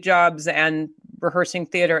 day jobs and rehearsing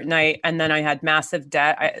theater at night, and then I had massive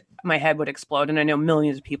debt, my head would explode. And I know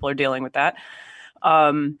millions of people are dealing with that.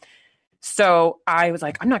 So I was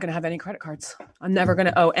like, I'm not going to have any credit cards. I'm never going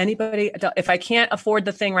to owe anybody. If I can't afford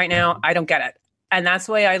the thing right now, I don't get it. And that's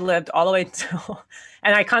the way I lived all the way until,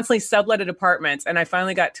 and I constantly subletted apartments. And I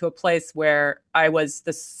finally got to a place where I was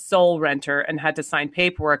the sole renter and had to sign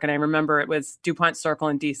paperwork. And I remember it was DuPont Circle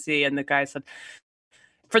in DC. And the guy said,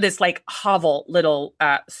 for this like hovel little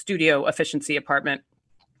studio efficiency apartment.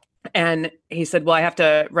 And he said, well, I have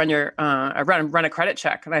to run run a credit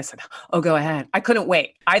check. And I said, oh, go ahead. I couldn't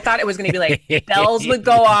wait. I thought it was going to be like bells would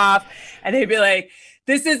go off and they'd be like,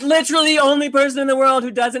 this is literally the only person in the world who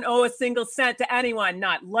doesn't owe a single cent to anyone,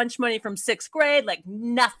 not lunch money from 6th grade, like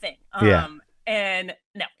nothing. And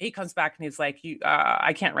no, he comes back and he's like,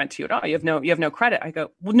 I can't rent to you at all. You have no credit. I go,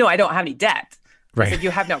 well, no, I don't have any debt. Right. I said, you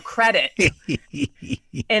have no credit.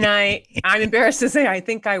 And I'm embarrassed to say, I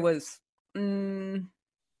think I was like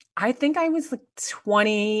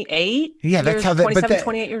 28. Yeah, that's how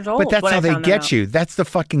 28 years old. But that's how they get you. That's the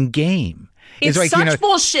fucking game. It's like, such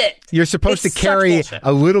bullshit. You're supposed to carry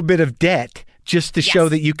a little bit of debt just to show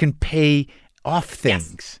that you can pay off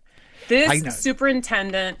things. Yes. This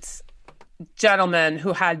superintendent gentleman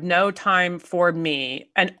who had no time for me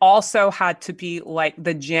and also had to be like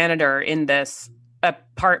the janitor in this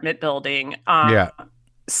apartment building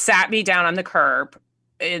sat me down on the curb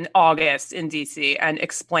in August in DC and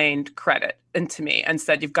explained credit into me and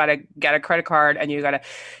said, you've got to get a credit card and you got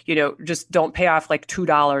to, just don't pay off like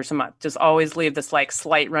 $2 a month. Just always leave this like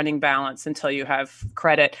slight running balance until you have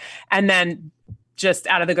credit. And then just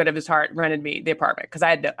out of the good of his heart rented me the apartment because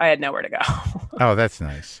I had nowhere to go. Oh, that's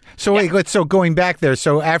nice. So wait, so going back there.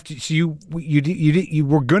 So after you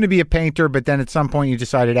were going to be a painter, but then at some point you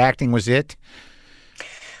decided acting was it.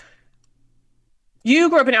 You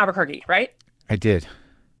grew up in Albuquerque, right? I did.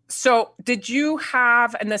 So did you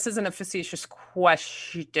have, and this isn't a facetious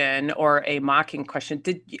question or a mocking question,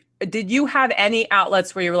 did you have any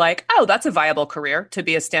outlets where you were like, oh, that's a viable career to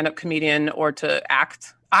be a stand-up comedian or to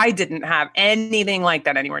act? I didn't have anything like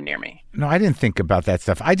that anywhere near me. No, I didn't think about that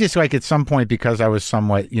stuff. I just like at some point, because I was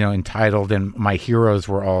somewhat, entitled, and my heroes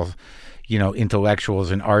were all, intellectuals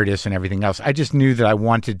and artists and everything else. I just knew that I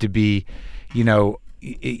wanted to be,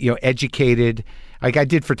 educated. Like I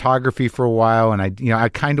did photography for a while, and I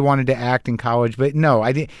kind of wanted to act in college, but no,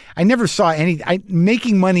 I didn't. I never saw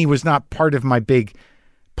making money was not part of my big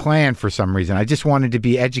plan for some reason. I just wanted to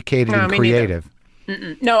be educated and creative.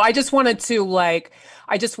 No, I just wanted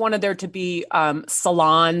there to be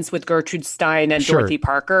salons with Gertrude Stein and Dorothy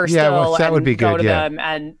Parker. Yeah, still, that would be good. Go to them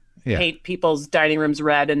and paint people's dining rooms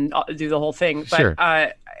red and do the whole thing. But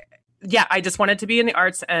I just wanted to be in the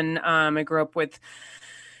arts, and I grew up with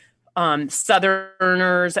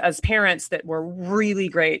Southerners as parents that were really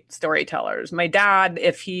great storytellers. My dad,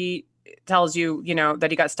 if he tells you,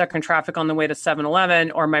 that he got stuck in traffic on the way to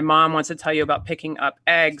 7-Eleven, or my mom wants to tell you about picking up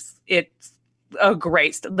eggs, it's a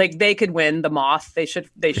great, like they could win the moth. They should,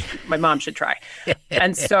 my mom should try.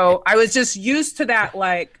 And so I was just used to that,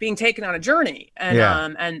 like being taken on a journey.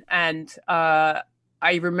 And,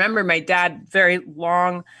 I remember my dad, very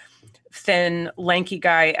long, thin, lanky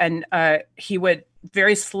guy. And, he would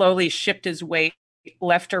very slowly shift his weight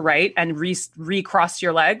left or right and recross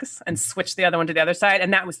your legs and switch the other one to the other side.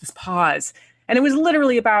 And that was this pause. And it was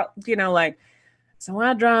literally about, so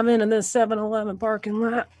I drive into this 7-Eleven parking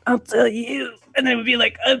lot, I'll tell you. And it would be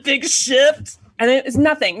like a big shift. And it was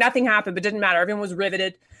nothing happened, but it didn't matter. Everyone was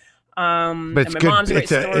riveted. But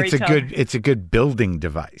it's good. It's a good building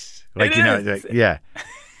device. Like,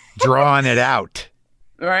 drawing it out.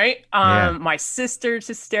 Right. My sister's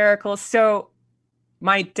hysterical. So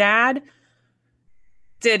my dad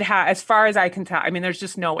did have, as far as I can tell, I mean, there's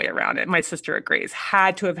just no way around it. My sister agrees,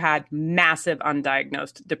 had to have had massive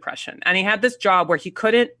undiagnosed depression. And he had this job where he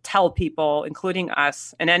couldn't tell people, including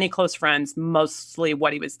us and any close friends, mostly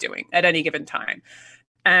what he was doing at any given time.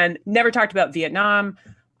 And never talked about Vietnam.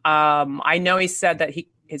 I know he said that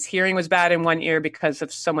his hearing was bad in one ear because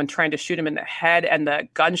of someone trying to shoot him in the head, and the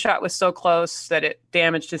gunshot was so close that it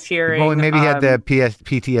damaged his hearing. Well, maybe he had the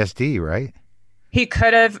PTSD, right? He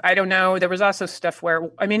could have. I don't know. There was also stuff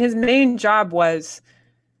where, his main job was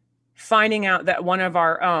finding out that one of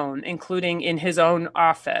our own, including in his own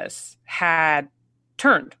office, had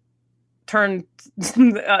turned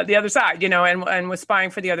the other side, and was spying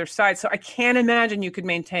for the other side. So I can't imagine you could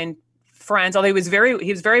maintain friends. Although he was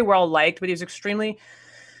very well liked, but he was extremely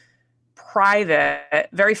private,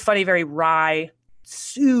 very funny, very wry,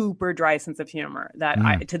 super dry sense of humor that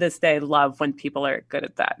I, to this day, love when people are good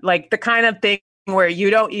at that. Like the kind of thing where you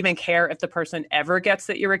don't even care if the person ever gets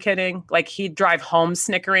that you were kidding. Like he'd drive home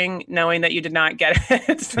snickering, knowing that you did not get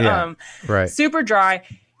it. Right. Super dry.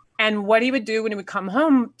 And what he would do when he would come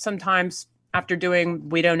home sometimes after doing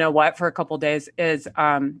we don't know what for a couple of days is,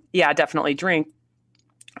 definitely drink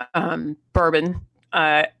bourbon.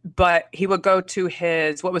 But he would go to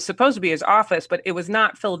what was supposed to be his office, but it was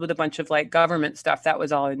not filled with a bunch of like government stuff. That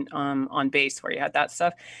was all in, on base where you had that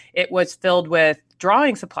stuff. It was filled with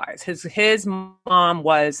drawing supplies. His mom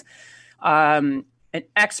was an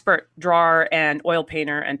expert drawer and oil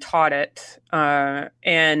painter and taught it.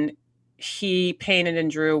 And he painted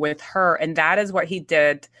and drew with her. And that is what he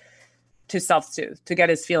did to self-soothe, to get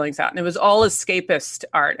his feelings out. And it was all escapist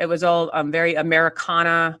art. It was all very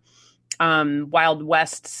Americana, Wild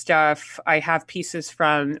West stuff. I have pieces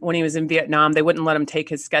from when he was in Vietnam. They wouldn't let him take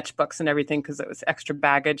his sketchbooks and everything because it was extra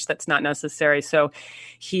baggage that's not necessary. So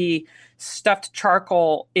he stuffed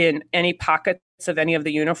charcoal in any pockets of any of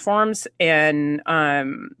the uniforms and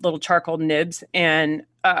little charcoal nibs. And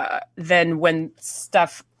then when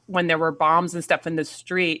there were bombs and stuff in the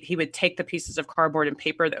street, he would take the pieces of cardboard and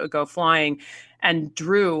paper that would go flying and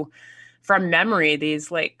drew from memory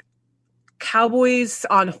these like cowboys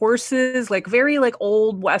on horses, like very like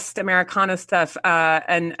old West Americana stuff.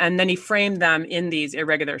 And then he framed them in these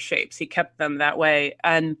irregular shapes. He kept them that way.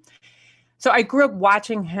 And so I grew up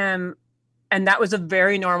watching him, and that was a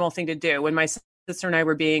very normal thing to do. When my sister and I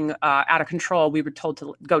were being out of control, we were told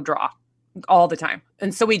to go draw all the time.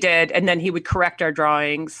 And so we did. And then he would correct our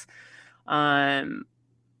drawings.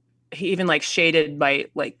 He even like shaded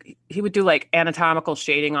he would do like anatomical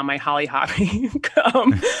shading on my Holly Hoppy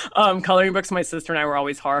coloring books. My sister and I were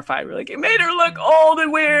always horrified. We're like, it made her look old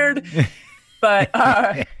and weird. But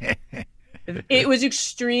it was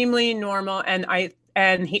extremely normal. And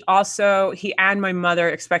he and my mother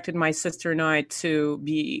expected my sister and I to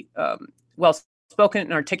be well spoken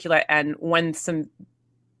and articulate. And when some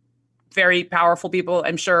very powerful people,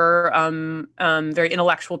 I'm sure, very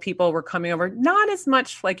intellectual people were coming over. Not as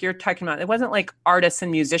much like you're talking about. It wasn't like artists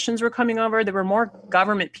and musicians were coming over. There were more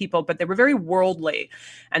government people, but they were very worldly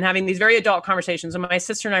and having these very adult conversations. And my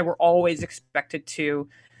sister and I were always expected to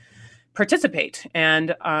participate.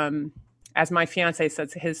 And as my fiance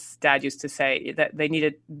says, his dad used to say that they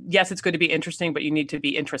needed, yes, it's good to be interesting, but you need to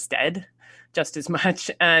be interested just as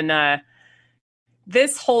much. And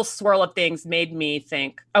this whole swirl of things made me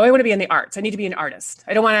think, oh, I want to be in the arts. I need to be an artist.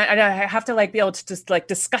 I don't want to, I have to like be able to just like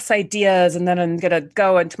discuss ideas, and then I'm going to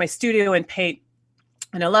go into my studio and paint.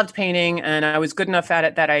 And I loved painting, and I was good enough at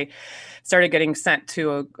it that I started getting sent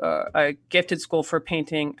to a gifted school for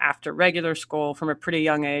painting after regular school from a pretty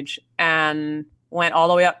young age, and went all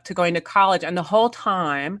the way up to going to college. And the whole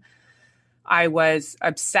time I was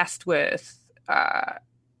obsessed with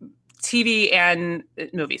TV and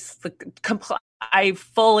movies. I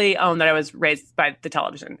fully own that I was raised by the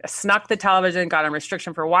television. I snuck the television, got on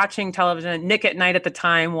restriction for watching television. Nick at Night at the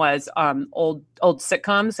time was old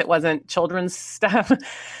sitcoms. It wasn't children's stuff.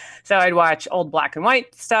 So I'd watch old black and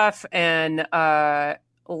white stuff. And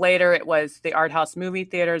later it was the art house movie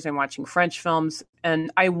theaters and watching French films.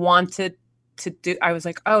 And I wanted to do, I was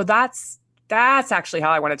like, oh, that's actually how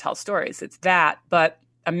I want to tell stories. It's that. But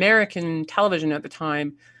American television at the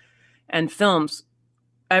time and films,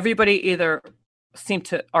 everybody either seemed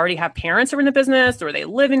to already have parents who were in the business, or they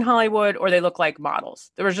live in Hollywood, or they look like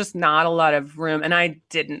models. There was just not a lot of room. And I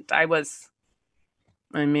didn't. I was,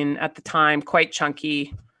 at the time, quite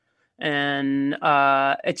chunky. And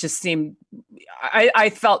it just seemed, I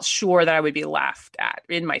felt sure that I would be laughed at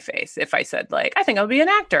in my face if I said, like, I think I'll be an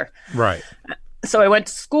actor. Right. So I went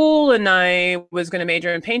to school, and I was going to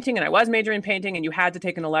major in painting, and I was majoring in painting, and you had to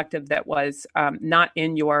take an elective that was not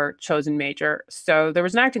in your chosen major. So there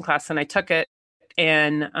was an acting class, and I took it,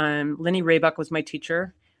 and Lenny Raybuck was my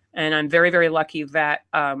teacher. And I'm very, very lucky that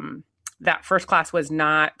that first class was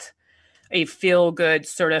not a feel-good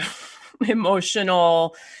sort of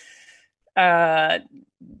emotional,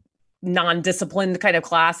 non-disciplined kind of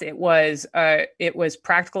class. It was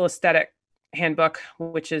practical aesthetic handbook,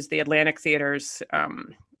 which is the Atlantic Theater's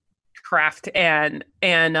craft and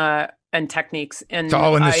techniques. And it's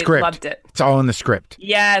all in the script. I loved it. It's all in the script.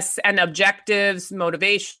 Yes, and objectives,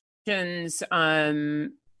 motivations,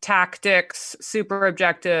 tactics, super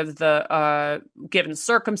objective, the given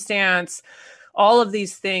circumstance, all of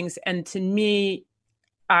these things. And to me,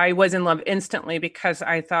 I was in love instantly, because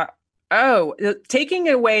I thought, oh, taking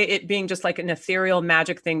away it being just like an ethereal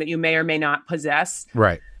magic thing that you may or may not possess.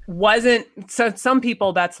 Right. Wasn't, so some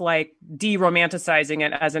people that's like de-romanticizing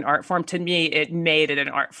it as an art form. To me, it made it an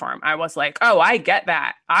art form. I was like, oh, I get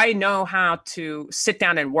that. I know how to sit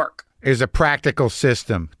down and work. Is a practical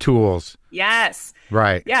system, tools. Yes.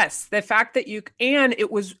 Right. Yes. The fact that and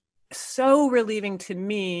it was so relieving to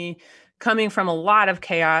me, coming from a lot of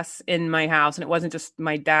chaos in my house. And it wasn't just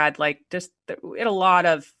my dad, like just we had a lot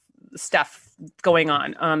of stuff going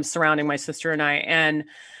on surrounding my sister and I. And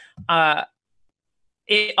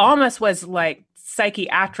it almost was like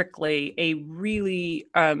psychiatrically a really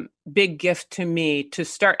big gift to me to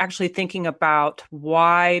start actually thinking about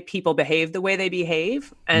why people behave the way they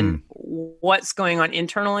behave and what's going on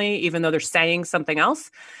internally, even though they're saying something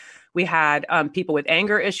else. We had people with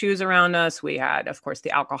anger issues around us. We had, of course,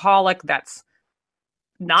 the alcoholic that's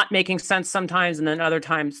not making sense sometimes, and then other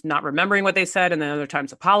times not remembering what they said, and then other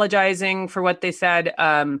times apologizing for what they said.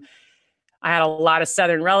 I had a lot of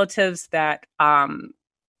Southern relatives that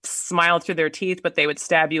smiled through their teeth, but they would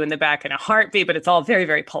stab you in the back in a heartbeat, but it's all very,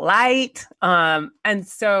 very polite. And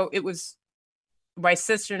so it was, my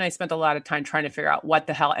sister and I spent a lot of time trying to figure out what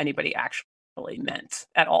the hell anybody actually meant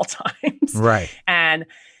at all times. Right. And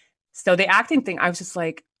so the acting thing, I was just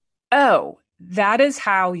like, oh, that is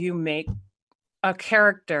how you make a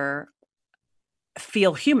character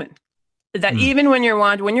feel human. That even when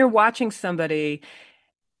you're watching somebody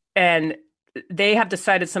and they have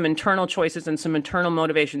decided some internal choices and some internal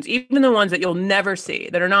motivations, even the ones that you'll never see,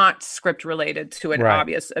 that are not script related to an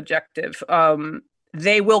obvious objective,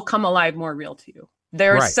 they will come alive, more real to you.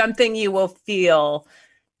 There's something you will feel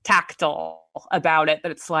tactile about it,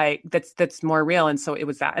 that it's like, that's more real. And so it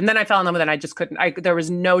was that. And then I fell in love with it. I just couldn't, there was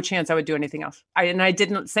no chance I would do anything else. I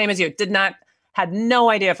didn't, same as you, had no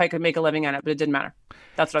idea if I could make a living at it, but it didn't matter.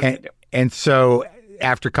 That's what I was going to do. And so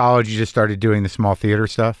after college, you just started doing the small theater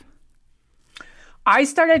stuff? I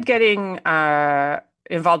started getting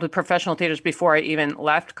involved with professional theaters before I even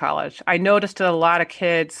left college. I noticed that a lot of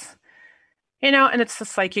kids, and it's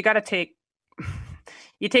just like, you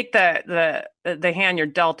take the hand you're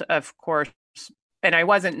dealt, of course, and I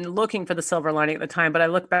wasn't looking for the silver lining at the time, but I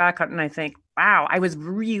look back on it and I think, wow, I was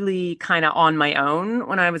really kind of on my own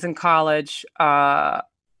when I was in college,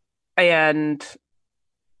 and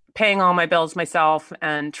paying all my bills myself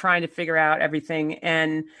and trying to figure out everything.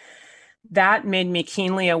 And that made me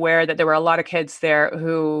keenly aware that there were a lot of kids there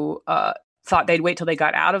who thought they'd wait till they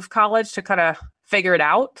got out of college to kind of figure it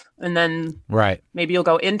out, and then maybe you'll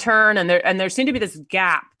go intern. And there seemed to be this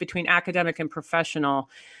gap between academic and professional.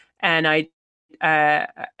 And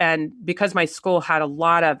and because my school had a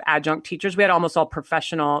lot of adjunct teachers, we had almost all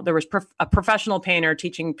professional. There was a professional painter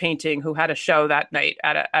teaching painting who had a show that night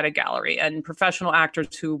at a gallery, and professional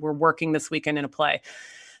actors who were working this weekend in a play.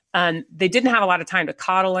 And they didn't have a lot of time to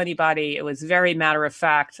coddle anybody. It was very matter of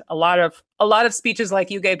fact. A lot of speeches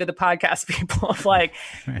like you gave to the podcast people of like,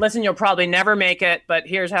 listen, you'll probably never make it, but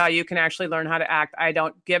here's how you can actually learn how to act. I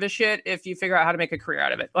don't give a shit if you figure out how to make a career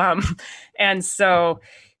out of it. And so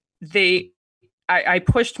I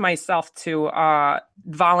pushed myself to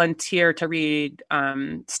volunteer to read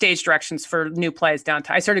stage directions for new plays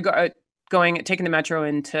downtown. I started taking the metro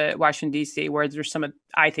into Washington, D.C., where there's some of,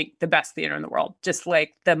 I think, the best theater in the world, just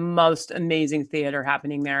like the most amazing theater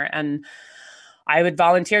happening there. And I would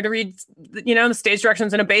volunteer to read, the stage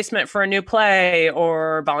directions in a basement for a new play,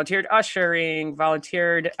 or volunteered ushering,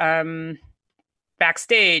 volunteered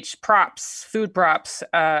backstage, props, food props,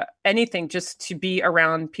 anything just to be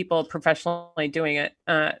around people professionally doing it.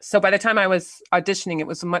 So by the time I was auditioning, it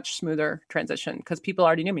was a much smoother transition because people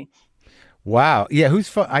already knew me. Wow. Yeah.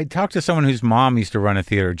 I talked to someone whose mom used to run a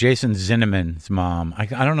theater, Jason Zinnemann's mom. I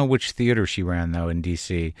don't know which theater she ran, though, in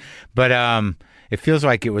D.C., but it feels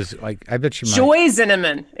like it was like, I bet she might. Joy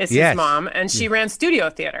Zinnemann is his mom, and she ran studio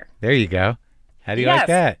theater. There you go. How do you like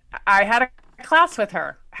that? I had a class with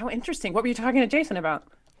her. How interesting. What were you talking to Jason about?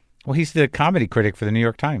 Well, he's the comedy critic for the New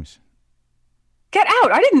York Times. Get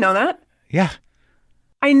out. I didn't know that. Yeah.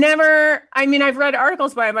 I've read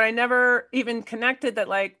articles by him, but I never even connected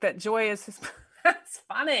that Joy is his. That's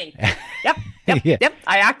funny. Yep. Yep.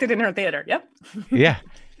 I acted in her theater. Yep. Yeah.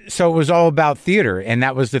 So it was all about theater, and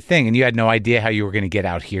that was the thing. And you had no idea how you were going to get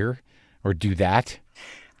out here or do that.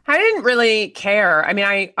 I didn't really care.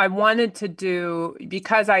 I wanted to do,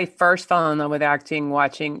 because I first fell in love with acting,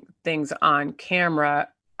 watching things on camera.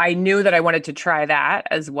 I knew that I wanted to try that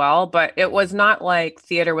as well, but it was not like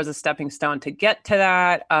theater was a stepping stone to get to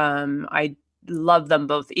that. I love them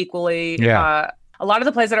both equally. Yeah. A lot of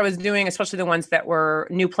the plays that I was doing, especially the ones that were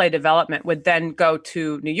new play development, would then go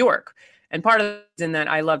to New York. And part of the reason that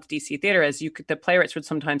I loved DC theater is the playwrights would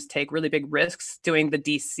sometimes take really big risks doing the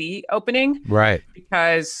DC opening. Right.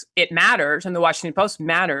 Because it matters, and the Washington Post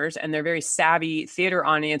matters, and they're very savvy theater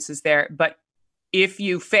audiences there. But if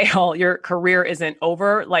you fail, your career isn't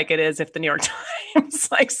over like it is if the New York Times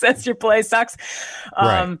says your play sucks.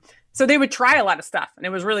 Right. So they would try a lot of stuff, and it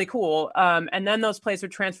was really cool. And then those plays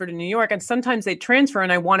would transfer to New York, and sometimes they'd transfer,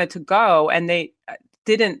 and I wanted to go, and they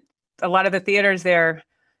didn't. A lot of the theaters there,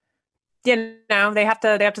 they have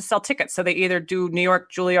to sell tickets. So they either do New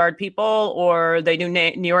York Juilliard people or they do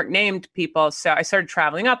New York named people. So I started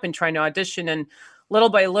traveling up and trying to audition, and little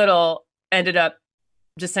by little ended up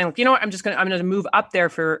just saying, you know what, I'm going to move up there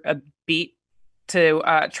for a beat to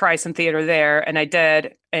try some theater there. And I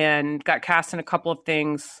did, and got cast in a couple of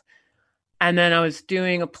things. And then I was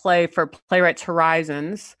doing a play for Playwrights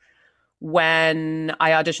Horizons when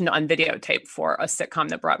I auditioned on videotape for a sitcom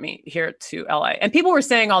that brought me here to LA. And people were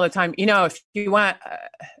saying all the time, if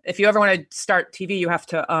you ever want to start TV, you have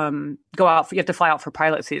to you have to fly out for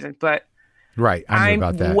pilot season. But right, I knew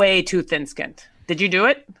about that. I'm way too thin-skinned. Did you do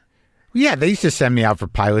it? Yeah, they used to send me out for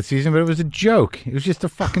pilot season, but it was a joke. It was just a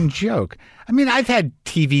fucking joke. I've had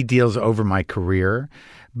TV deals over my career,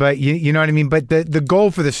 but you know what I mean? But the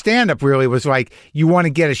goal for the stand-up really was like, you want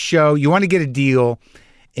to get a show, you want to get a deal,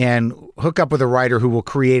 and hook up with a writer who will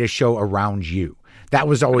create a show around you. That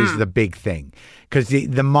was always the big thing. Because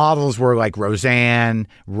the models were like Roseanne,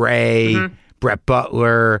 Ray, Brett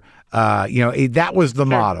Butler. That was the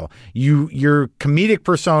model. Your comedic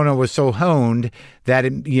persona was so honed that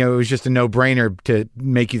it was just a no-brainer to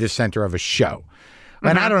make you the center of a show.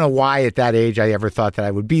 And I don't know why at that age I ever thought that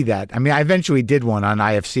I would be that. I eventually did one on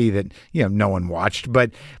IFC that no one watched,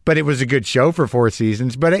 but it was a good show for 4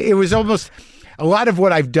 seasons. But it was almost... A lot of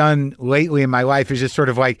what I've done lately in my life is just sort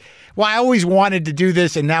of like, well, I always wanted to do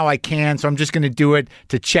this and now I can, so I'm just going to do it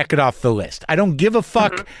to check it off the list. I don't give a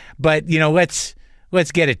fuck, but let's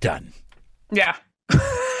get it done. Yeah.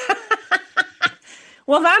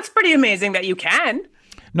 Well, that's pretty amazing that you can.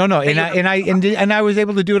 No, and I was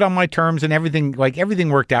able to do it on my terms, and everything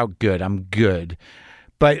worked out good. I'm good.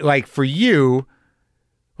 But for you,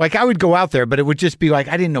 Like I would go out there, but it would just be like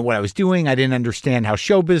I didn't know what I was doing. I didn't understand how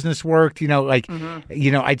show business worked. You know, like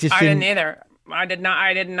I just didn't either. I did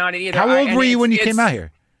not either. How old were you when you came out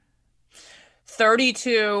here?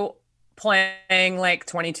 32, playing like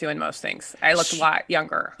 22 in most things. I looked a lot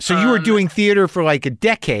younger. So you were doing theater for like a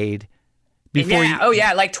decade before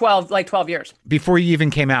like 12 years. Before you even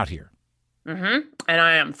came out here. And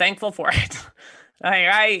I am thankful for it.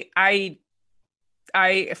 I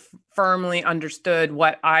firmly understood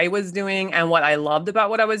what I was doing and what I loved about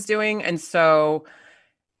what I was doing. And so,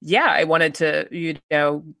 yeah, I wanted to,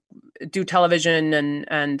 do television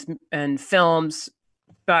and films,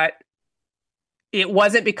 but it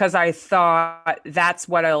wasn't because I thought that's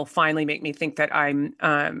what'll finally make me think that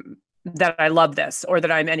that I love this or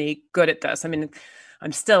that I'm any good at this. I mean,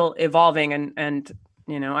 I'm still evolving and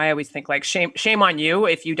I always think like shame on you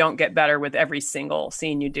if you don't get better with every single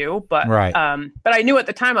scene you do. But right. But I knew at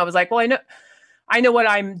the time I was like, well, I know what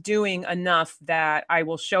I'm doing enough that I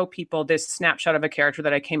will show people this snapshot of a character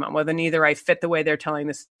that I came up with, and either I fit the way they're telling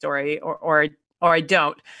the story or I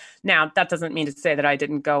don't. Now, that doesn't mean to say that I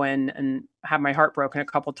didn't go in and have my heart broken a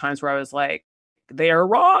couple of times where I was like, they are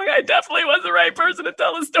wrong. I definitely was the right person to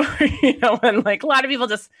tell the story. And like a lot of people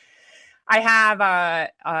just, I have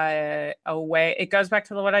a way, it goes back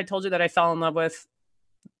to what I told you that I fell in love with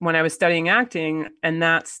when I was studying acting, and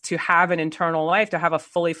that's to have an internal life, to have a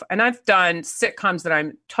and I've done sitcoms that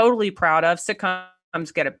I'm totally proud of.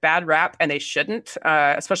 Sitcoms get a bad rap, and they shouldn't,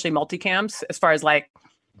 especially multicams, as far as like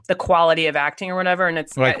the quality of acting or whatever. And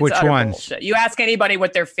it's like, which ones? Bullshit. You ask anybody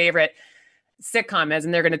what their favorite sitcom is,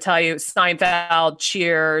 and they're going to tell you Seinfeld,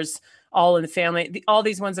 Cheers, All in the Family, all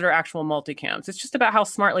these ones that are actual multicams. It's just about how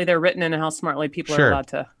smartly they're written and how smartly people are allowed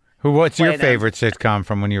to. What's your favorite sitcom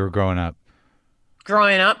from when you were growing up?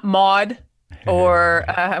 Growing up, Maude, or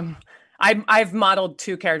I've modeled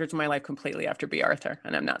two characters in my life completely after B. Arthur,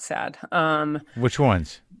 and I'm not sad. Which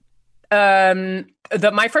ones? My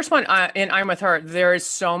first one in I'm With Her. There is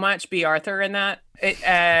so much B. Arthur in that.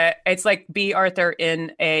 It's like B. Arthur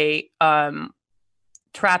in a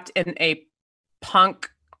trapped in a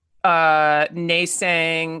punk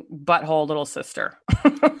naysaying butthole little sister.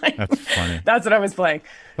 That's funny. That's what I was playing.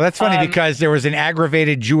 Well, that's funny because there was an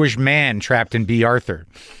aggravated Jewish man trapped in B. Arthur.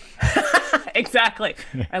 Exactly.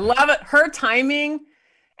 I love it. Her timing,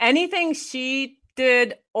 anything she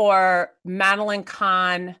did or Madeline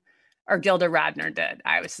Kahn or Gilda Radner did,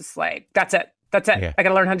 I was just like, that's it. Yeah. I got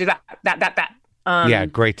to learn how to do that. Yeah,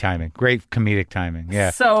 great timing. Great comedic timing.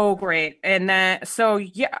 Yeah. So great. And then,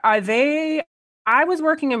 I was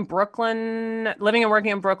working in Brooklyn, living and working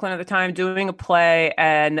in Brooklyn at the time, doing a play,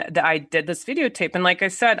 and I did this videotape. And like I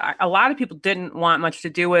said, a lot of people didn't want much to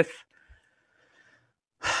do with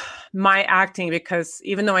my acting because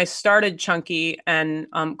even though I started chunky and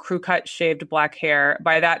crew cut shaved black hair,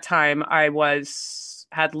 by that time I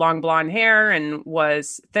had long blonde hair and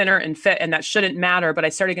was thinner and fit, and that shouldn't matter. But I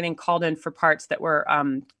started getting called in for parts that were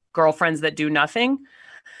girlfriends that do nothing.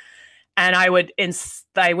 And I would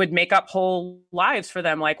make up whole lives for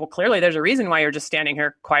them. Like, well, clearly there's a reason why you're just standing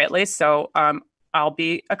here quietly. So I'll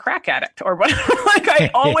be a crack addict or whatever. Like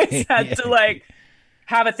I always had to like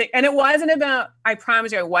have a thing. And it wasn't about, I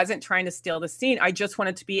promise you, I wasn't trying to steal the scene. I just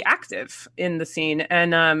wanted to be active in the scene.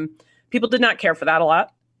 And people did not care for that a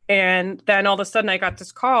lot. And then all of a sudden I got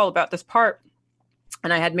this call about this part.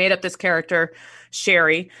 And I had made up this character,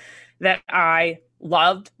 Sherry, that I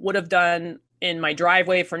loved, would have done in my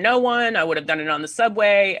driveway for no one. I would have done it on the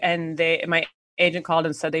subway. And my agent called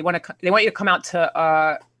and said they want you to come out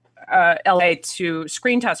to LA to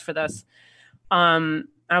screen test for this. I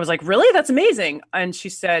was like, really? That's amazing. And she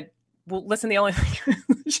said, well, listen, the only thing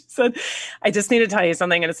she said, I just need to tell you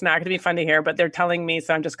something, and it's not going to be fun to hear, but they're telling me,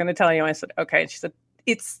 so I'm just going to tell you. I said, okay. And she said,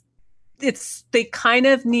 they kind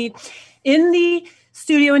of need in the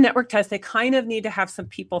studio and network test, they kind of need to have some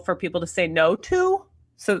people for people to say no to.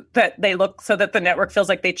 So that the network feels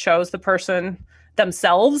like they chose the person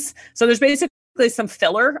themselves. So there's basically some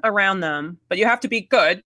filler around them, but you have to be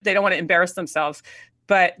good. They don't want to embarrass themselves,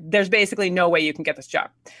 but there's basically no way you can get this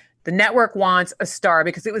job. The network wants a star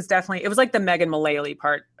because it was like the Megan Mullally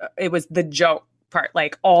part. It was the joke part,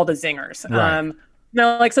 like all the zingers.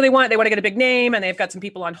 Right. So they want to get a big name, and they've got some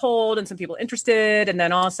people on hold and some people interested. And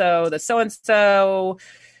then also the so-and-so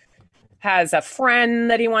has a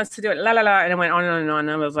friend that he wants to do it, la, la, la. And I went on and on and on.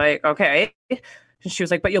 And I was like, okay. And she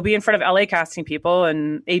was like, but you'll be in front of LA casting people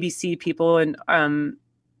and ABC people. And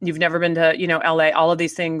you've never been to, LA. All of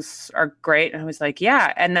these things are great. And I was like,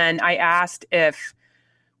 yeah. And then I asked if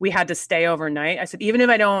we had to stay overnight. I said, even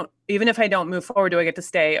if I don't move forward, do I get to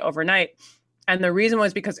stay overnight? And the reason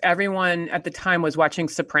was because everyone at the time was watching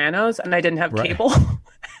Sopranos and I didn't have cable.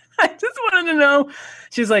 I just wanted to know.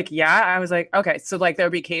 She's like, yeah. I was like, okay. So like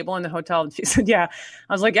there'd be cable in the hotel. And she said, yeah.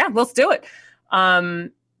 I was like, yeah, let's do it.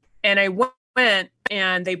 And I went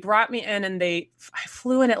and they brought me in and I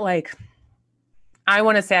flew in at like, I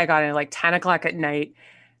want to say I got in at like 10 o'clock at night.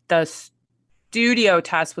 The studio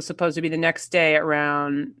test was supposed to be the next day at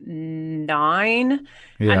around 9.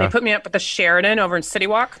 Yeah. And they put me up at the Sheraton over in City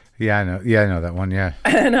Walk. Yeah, I know. Yeah, I know that one. Yeah.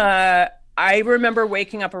 And I remember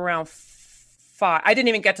waking up around 5. I didn't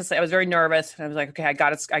even get to sleep. I was very nervous. I was like, okay, I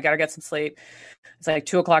got to get some sleep. It's like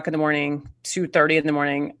 2 o'clock in the morning, 2:30 in the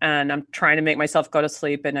morning. And I'm trying to make myself go to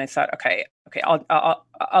sleep. And I thought, okay,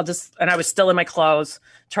 I'll just, and I was still in my clothes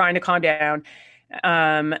trying to calm down.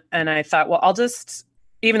 And I thought, well, I'll just,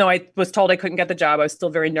 even though I was told I couldn't get the job, I was still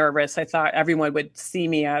very nervous. I thought everyone would see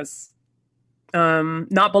me as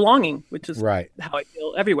not belonging, which is right. how I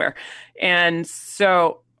feel everywhere. And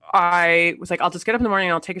so I was like, I'll just get up in the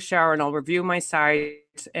morning, I'll take a shower, and I'll review my site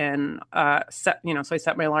and so I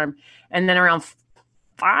set my alarm. And then around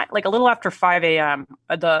 5, like a little after 5 a.m.,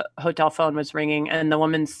 the hotel phone was ringing, and the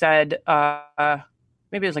woman said,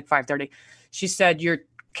 maybe it was like 5:30. She said, your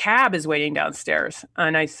cab is waiting downstairs.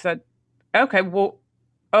 And I said, okay, well,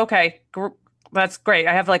 okay, that's great.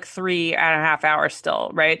 I have like 3.5 hours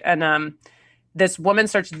still, right? And this woman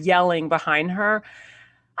starts yelling behind her,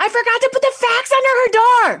 I forgot to put the fax under her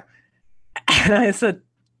door. And I said,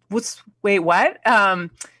 wait, what?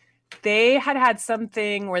 They had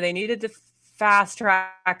something where they needed to fast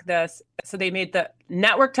track this. So they made the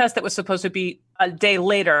network test that was supposed to be a day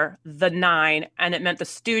later, the 9, and it meant the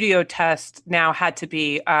studio test now had to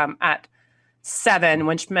be at 7,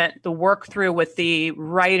 which meant the work through with the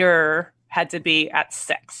writer had to be at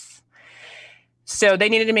 6. So they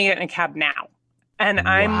needed to make it in a cab now. And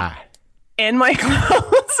I'm in my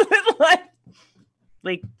clothes with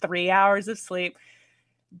like 3 hours of sleep,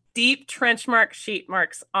 deep trench mark sheet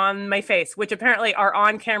marks on my face, which apparently are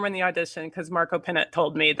on camera in the audition because Marco Pinnet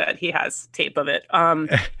told me that he has tape of it.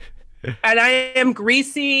 And I am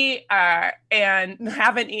greasy and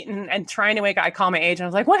haven't eaten and trying to wake up. I call my agent. I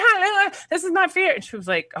was like, what happened? This is not fair. And she was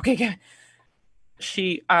like, okay, good.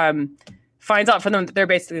 She finds out from them that they're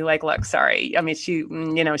basically like, look, sorry. I mean, she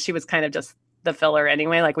was kind of just the filler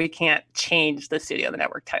anyway. Like, we can't change the studio, the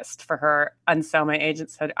network test for her. And so my agent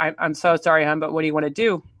said, I'm so sorry, hon, but what do you want to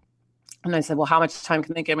do? And I said, well, how much time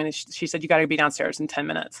can they give me? And she said, you got to be downstairs in 10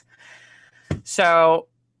 minutes. So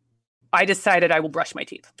I decided I will brush my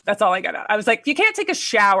teeth. That's all I got out. I was like, you can't take a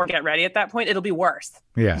shower and get ready at that point. It'll be worse.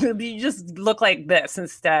 Yeah. You just look like this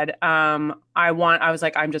instead. I was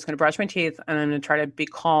like, I'm just going to brush my teeth and I'm going to try to be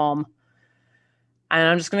calm. And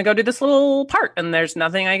I'm just going to go do this little part and there's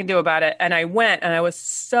nothing I can do about it. And I went and I was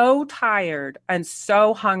so tired and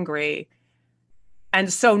so hungry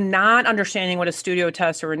and so not understanding what a studio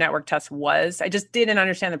test or a network test was. I just didn't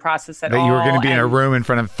understand the process at all. That you were going to be in a room in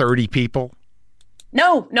front of 30 people?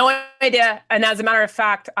 No idea. And as a matter of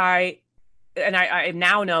fact, I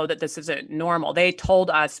now know that this isn't normal. They told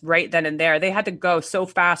us right then and there, they had to go so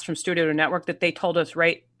fast from studio to network that they told us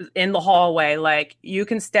right in the hallway, like, you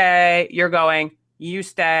can stay, you're going, you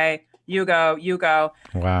stay, you go.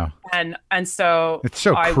 Wow. And so it's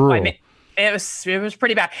so cruel. It was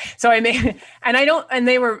pretty bad. So and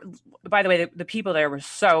they were, by the way, the people there were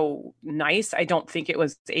so nice. I don't think it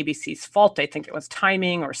was ABC's fault. I think it was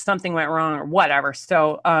timing or something went wrong or whatever.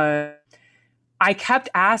 So I kept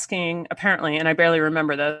asking, apparently, and I barely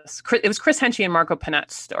remember this. It was Chris Henchy and Marco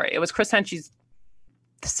Pinet's story. It was Chris Henchy's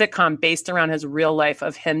sitcom based around his real life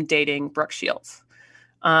of him dating Brooke Shields.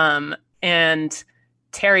 And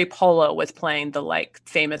Terry Polo was playing the like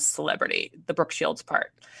famous celebrity, the Brooke Shields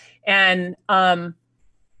part. And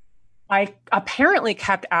I apparently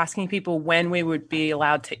kept asking people when we would be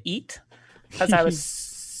allowed to eat because I was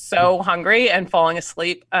so hungry and falling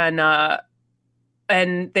asleep. And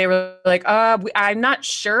they were like, I'm not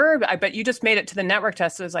sure, but you just made it to the network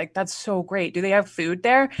test. So I was like, that's so great. Do they have food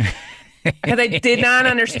there? Because I did not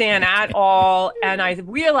understand at all. And I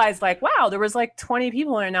realized like, wow, there was like 20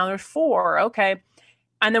 people there. Now there's 4. Okay.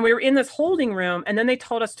 And then we were in this holding room. And then they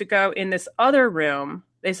told us to go in this other room.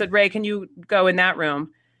 They said, Ray, can you go in that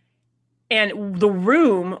room? And the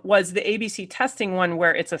room was the ABC testing one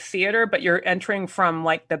where it's a theater, but you're entering from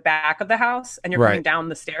like the back of the house and you're coming down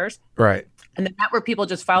the stairs. Right. And that where people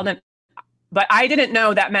just filed in. But I didn't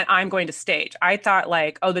know that meant I'm going to stage. I thought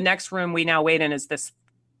like, oh, the next room we now wait in is this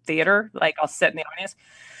theater. Like, I'll sit in the audience.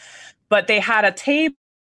 But they had a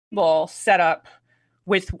table set up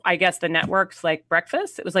with, I guess, the network's like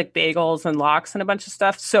breakfast. It was like bagels and lox and a bunch of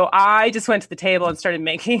stuff. So I just went to the table and started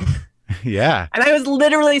making. Yeah. And I was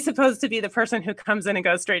literally supposed to be the person who comes in and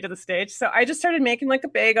goes straight to the stage. So I just started making like a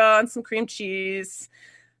bagel and some cream cheese,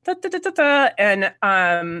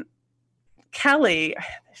 And Kelly,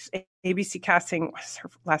 ABC Casting, what's her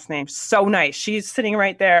last name? So nice. She's sitting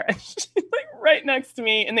right there, and she's like right next to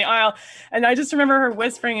me in the aisle. And I just remember her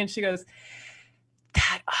whispering, and she goes,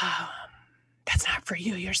 that's not for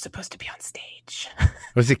you. You're supposed to be on stage.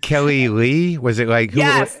 Was it Kelly Lee? Was it like who?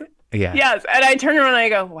 Yes. Yeah. Yes. And I turned around and I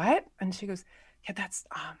go, what? And she goes, yeah, that's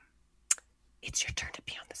it's your turn to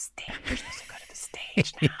be on the stage. You're supposed to go to the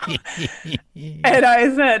stage now. And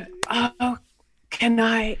I said, oh, can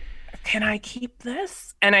I keep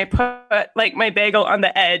this? And I put like my bagel on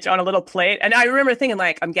the edge on a little plate. And I remember thinking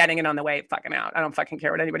like, I'm getting it on the way fucking out. I don't fucking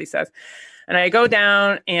care what anybody says. And I go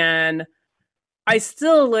down and I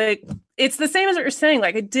still like, it's the same as what you're saying.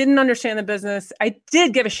 Like I didn't understand the business. I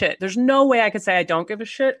did give a shit. There's no way I could say I don't give a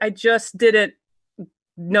shit. I just didn't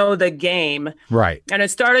know the game. Right. And I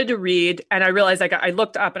started to read and I realized like, I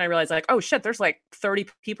looked up and I realized like, oh shit, there's like 30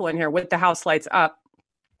 people in here with the house lights up.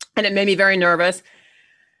 And it made me very nervous.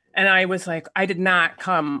 And I was like, I did not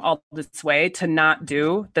come all this way to not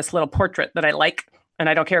do this little portrait that I like. And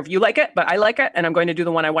I don't care if you like it, but I like it. And I'm going to do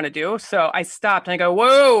the one I want to do. So I stopped and I go,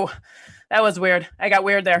 whoa, that was weird. I got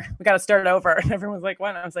weird there. We got to start over. And everyone was like, what?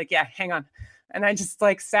 And I was like, yeah, hang on. And I just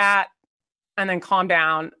like sat and then calmed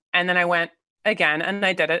down. And then I went again and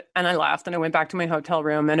I did it and I left and I went back to my hotel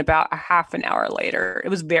room. And about a half an hour later, it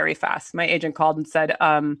was very fast. My agent called and said,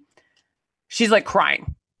 she's like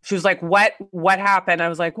crying. She was like, what happened? I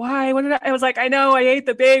was like, why? What did I was like, I know I ate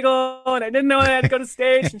the bagel and I didn't know I had to go to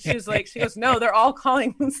stage. And she goes, no, they're all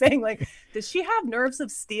calling and saying like, does she have nerves of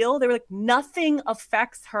steel? They were like, nothing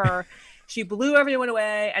affects her. She blew everyone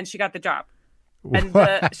away and she got the job. And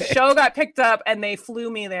the show got picked up and they flew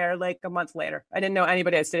me there like a month later. I didn't know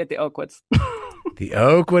anybody. I stayed at the Oakwoods. The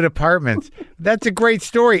Oakwood Apartments. That's a great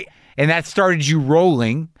story. And that started you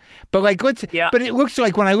rolling. But like, but it looks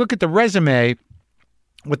like when I look at the resume,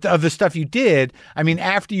 of the stuff you did, I mean,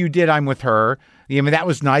 after you did I'm With Her, I mean, that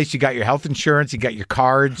was nice. You got your health insurance, you got your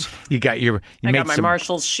cards, I got my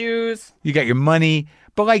Marshall's shoes. You got your money.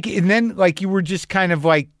 But like, and then like you were just kind of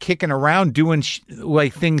like kicking around doing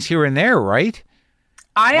like things here and there, right?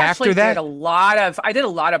 I actually did a lot of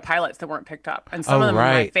pilots that weren't picked up. And some of them were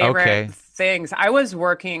my favorite things. I was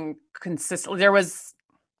working consistently. There was,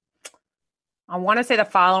 I want to say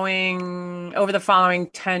over the following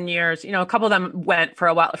 10 years, a couple of them went for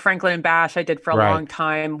a while. Franklin and Bash, I did for a long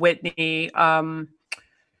time. Whitney. But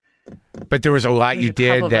there was a lot you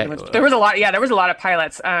did there was a lot. Yeah, there was a lot of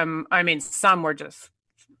pilots. I mean, some were just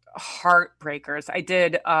heartbreakers. I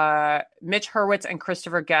did Mitch Hurwitz and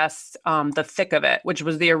Christopher Guest, The Thick of It, which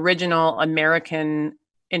was the original American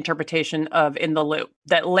interpretation of In the Loop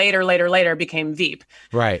that later became Veep.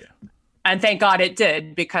 Right. And thank God it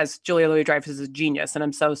did, because Julia Louis-Dreyfus is a genius, and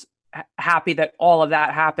I'm so happy that all of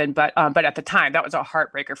that happened. But at the time, that was a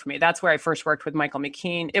heartbreaker for me. That's where I first worked with Michael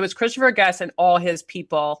McKean. It was Christopher Guest and all his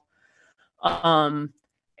people, and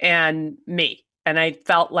me. And I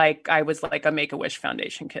felt like I was like a Make-A-Wish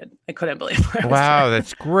Foundation kid. I couldn't believe it. Wow,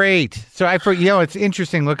 that's great. So it's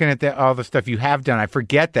interesting looking at all the stuff you have done. I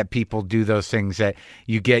forget that people do those things that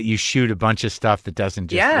you shoot a bunch of stuff that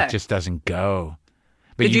it just doesn't go.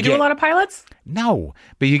 But did you do a lot of pilots? No,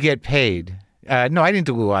 but you get paid. No, I didn't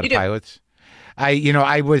do a lot of pilots. I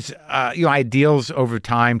had deals over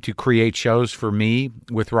time to create shows for me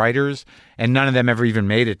with writers, and none of them ever even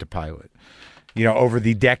made it to pilot. Over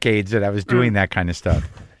the decades that I was doing that kind of stuff.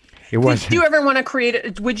 Did you ever want to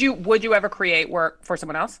create? Would you ever create work for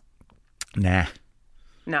someone else? Nah.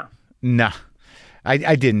 No. Nah.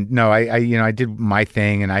 I didn't. No, I did my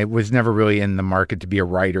thing, and I was never really in the market to be a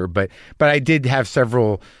writer, but I did have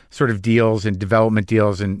several sort of deals and development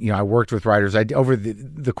deals, and I worked with writers. Over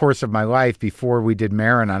the course of my life before we did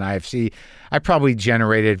Maron on IFC, I probably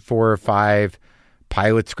generated 4 or 5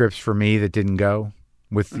 pilot scripts for me that didn't go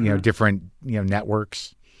with different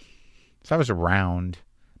networks. So I was around,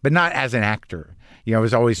 but not as an actor. It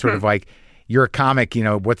was always sort of like, you're a comic.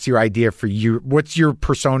 What's your idea for you? What's your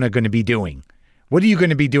persona going to be doing? What are you going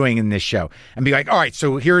to be doing in this show? And be like, all right,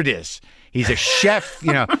 so here it is. He's a chef,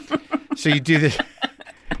 So you do this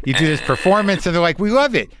performance, and they're like, we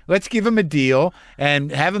love it. Let's give him a deal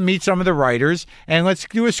and have him meet some of the writers, and let's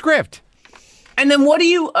do a script. And then what do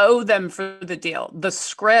you owe them for the deal? The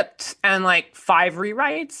script and like 5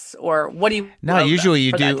 rewrites, or what do you? No, usually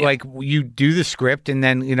you do you do the script, and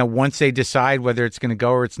then once they decide whether it's going to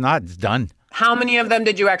go or it's not, it's done. How many of them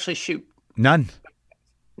did you actually shoot? None.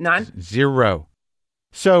 0.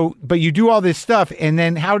 So, but you do all this stuff, and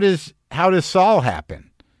then how does Saul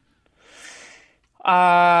happen?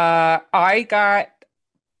 I got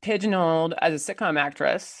pigeonholed as a sitcom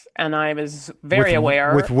actress, and I was very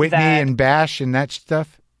aware with Whitney and Bash and that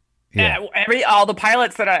stuff. Yeah. All the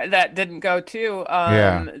pilots that didn't go too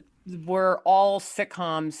Yeah. were all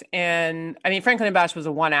sitcoms, and I mean Franklin and Bash was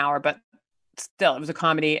a 1 hour, but still it was a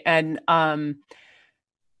comedy, and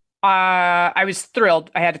I was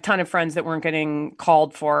thrilled. I had a ton of friends that weren't getting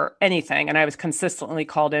called for anything, and I was consistently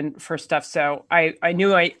called in for stuff. So I knew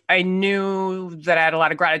that I had a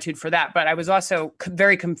lot of gratitude for that, but I was also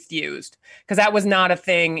very confused because that was not a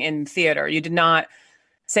thing in theater. You did not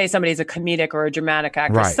say somebody's a comedic or a dramatic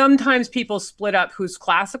actor. Right. Sometimes people split up who's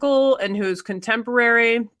classical and who's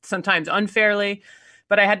contemporary, sometimes unfairly,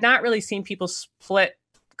 but I had not really seen people split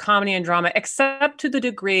comedy and drama, except to the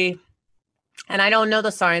degree, and I don't know the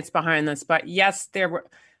science behind this, but yes,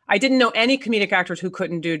 I didn't know any comedic actors who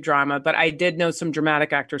couldn't do drama, but I did know some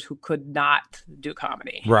dramatic actors who could not do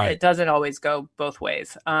comedy. Right. It doesn't always go both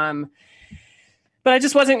ways. But I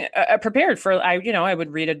just wasn't prepared for, I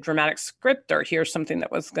would read a dramatic script or hear something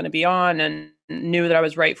that was going to be on and knew that I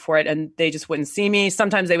was right for it. And they just wouldn't see me.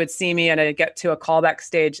 Sometimes they would see me and I'd get to a callback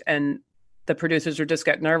stage and the producers would just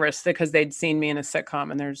get nervous because they'd seen me in a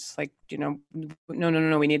sitcom and there's like, no,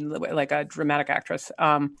 we need like a dramatic actress.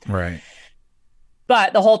 Right.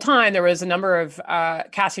 But the whole time there was a number of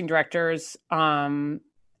casting directors and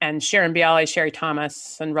Sharon Bialy, Sherry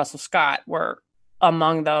Thomas, and Russell Scott were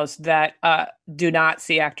among those that do not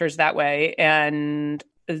see actors that way. And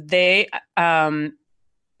they, I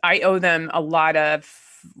owe them a lot of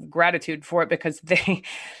gratitude for it because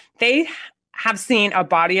they have seen a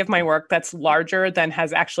body of my work that's larger than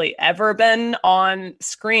has actually ever been on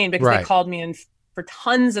screen because They called me in for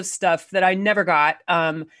tons of stuff that I never got.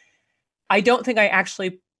 I don't think I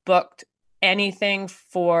actually booked anything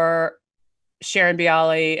for Sharon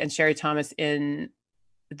Bialy and Sherry Thomas in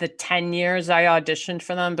the 10 years I auditioned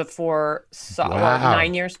for them before Saul, or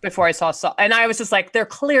 9 years before I saw Saul. And I was just like, they're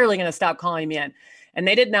clearly going to stop calling me in. And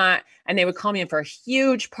they did not. And they would call me in for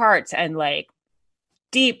huge parts and like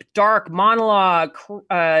deep, dark monologue,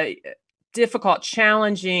 difficult,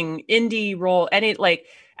 challenging indie role,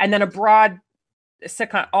 and then a broad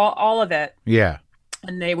sitcom, all of it. Yeah.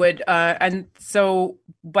 And they would, and so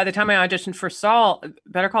by the time I auditioned for Saul,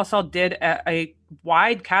 Better Call Saul did a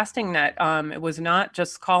wide casting net. It was not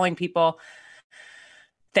just calling people.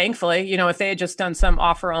 Thankfully, if they had just done some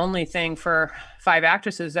offer only thing for 5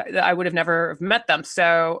 actresses, I would have never met them.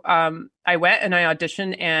 So I went and I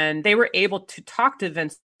auditioned, and they were able to talk to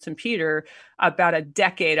Vince and Peter about a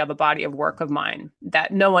decade of a body of work of mine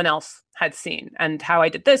that no one else had seen, and how I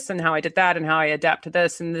did this and how I did that and how I adapt to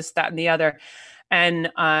this and this, that, and the other.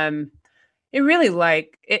 And it really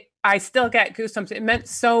I still get goosebumps. It meant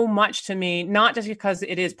so much to me, not just because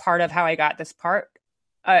it is part of how I got this part.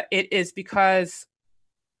 It is because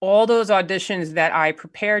all those auditions that I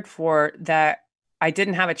prepared for that I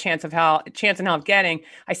didn't have a chance in hell of getting,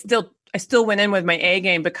 I still went in with my A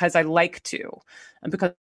game because I like to, and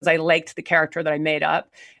because I liked the character that I made up.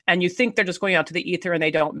 And you think they're just going out to the ether and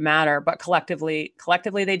they don't matter, but collectively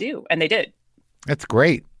they do, and they did. That's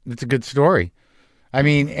great. That's a good story. I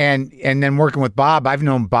mean, and then working with Bob, I've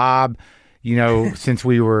known Bob, since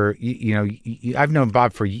we were, I've known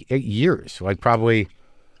Bob for years, like probably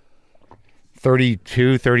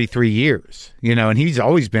 32, 33 years, and he's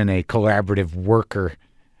always been a collaborative worker.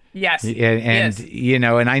 Yes. And yes.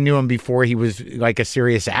 And I knew him before he was like a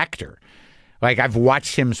serious actor. Like I've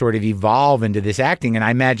watched him sort of evolve into this acting, and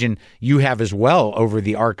I imagine you have as well over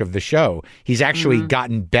the arc of the show. He's actually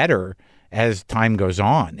gotten better as time goes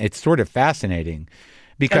on. It's sort of fascinating.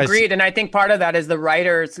 Because, agreed. And I think part of that is the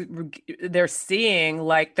writers, they're seeing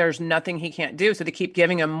like there's nothing he can't do. So they keep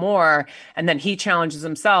giving him more, and then he challenges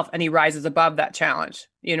himself and he rises above that challenge.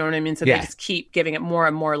 You know what I mean? So they just keep giving it more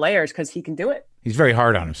and more layers because he can do it. He's very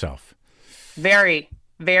hard on himself. Very,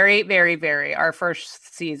 very, very, very. Our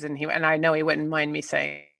first season, and I know he wouldn't mind me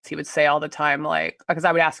saying, he would say all the time, like, because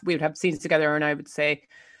I would ask, we would have scenes together and I would say,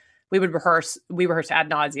 we rehearse ad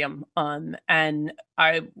nauseum. And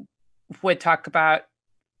I would talk about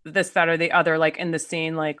this, that, or the other, like in the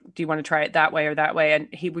scene, like, do you want to try it that way or that way? And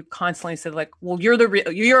he would constantly say like, well, you're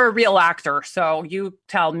a real actor, so you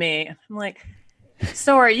tell me. I'm like,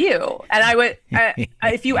 so are you. And I would,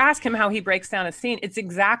 if you ask him how he breaks down a scene, it's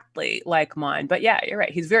exactly like mine. But yeah, you're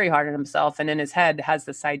right. He's very hard on himself. And in his head has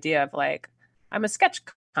this idea of like, I'm a sketch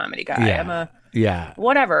comedy guy. Yeah. I'm a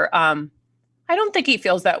whatever. I don't think he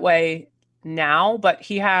feels that way now, but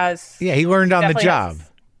he has. Yeah, he learned on the job.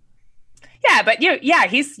 Yeah, but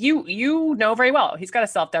you know very well. He's got a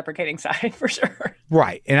self-deprecating side for sure.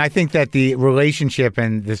 Right. And I think that the relationship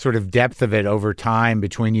and the sort of depth of it over time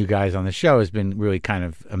between you guys on the show has been really kind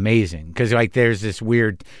of amazing. Because like there's this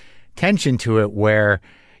weird tension to it where,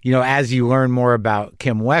 as you learn more about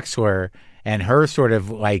Kim Wexler and her sort of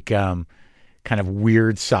like kind of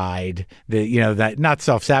weird side, that not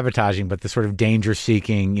self-sabotaging, but the sort of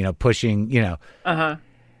danger-seeking, pushing,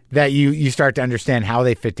 that you start to understand how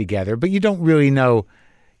they fit together, but you don't really know,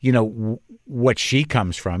 what she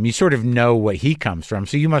comes from. You sort of know what he comes from.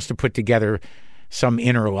 So you must have put together some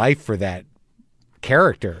inner life for that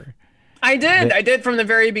character. I did from the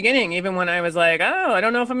very beginning, even when I was like, oh, I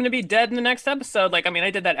don't know if I'm going to be dead in the next episode. Like, I mean,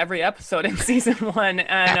 I did that every episode in season 1.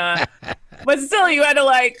 And, but still, you had to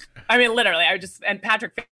literally, and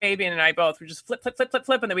Patrick Fabian and I both would just flip,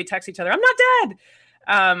 and then we text each other, I'm not dead.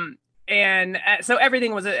 And so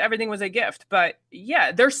everything was a gift. But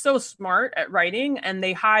yeah, they're so smart at writing, and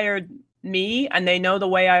they hired me, and they know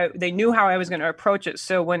they knew how I was going to approach it.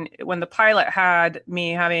 So when the pilot had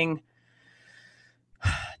me having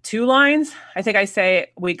 2 lines, I think I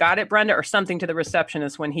say, we got it, Brenda, or something to the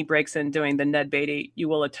receptionist when he breaks in doing the Ned Beatty, you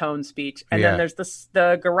will atone speech. And then there's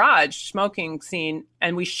the garage smoking scene,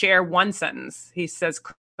 and we share one sentence. He says,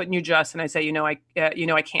 couldn't you just, and I say,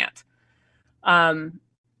 I can't.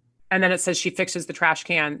 And then it says she fixes the trash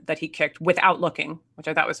can that he kicked without looking, which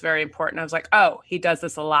I thought was very important. I was like, oh, he does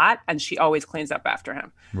this a lot, and she always cleans up after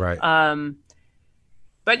him. Right.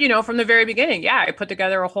 But from the very beginning, I put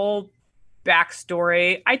together a whole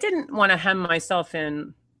backstory. I didn't want to hem myself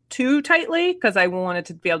in too tightly because I wanted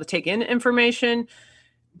to be able to take in information,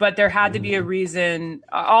 but there had to be a reason.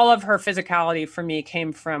 All of her physicality for me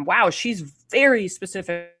came from, wow, she's very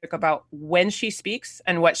specific about when she speaks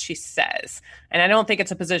and what she says. And I don't think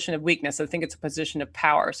it's a position of weakness. I think it's a position of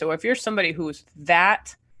power. So if you're somebody who's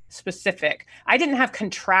that specific, I didn't have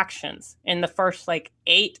contractions in the first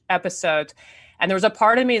 8 episodes. And there was a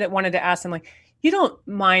part of me that wanted to ask them, you don't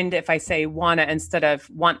mind if I say wanna instead of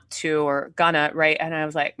want to or gonna, right? And I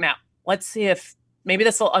was like, now let's see if maybe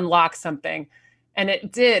this will unlock something. And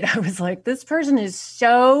it did. I was like, this person is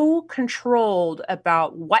so controlled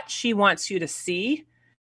about what she wants you to see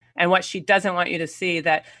and what she doesn't want you to see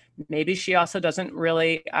that maybe she also doesn't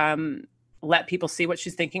really let people see what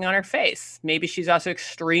she's thinking on her face. Maybe she's also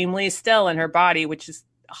extremely still in her body, which is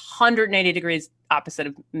 180 degrees opposite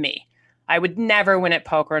of me. I would never win at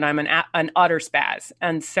poker, and I'm an utter spaz.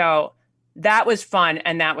 And so that was fun,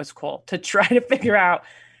 and that was cool to try to figure out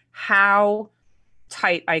how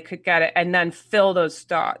tight I could get it and then fill those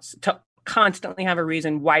dots to constantly have a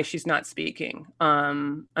reason why she's not speaking.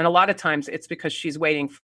 And a lot of times it's because she's waiting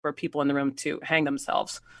for people in the room to hang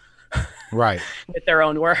themselves. Right. With their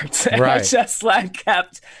own words. And right. I just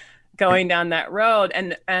kept going down that road,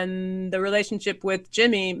 and the relationship with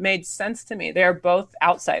Jimmy made sense to me. They're both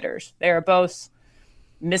outsiders. They are both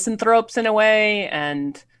misanthropes in a way,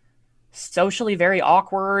 and socially very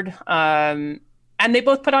awkward. And they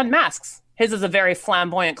both put on masks. His is a very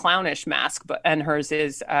flamboyant, clownish mask, and hers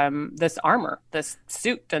is this armor, this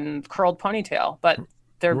suit and curled ponytail. But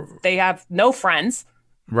they have no friends.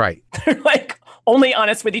 Right. They're only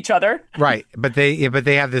honest with each other. Right. But they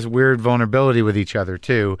have this weird vulnerability with each other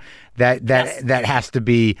too. That has to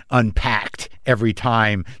be unpacked every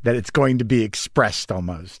time that it's going to be expressed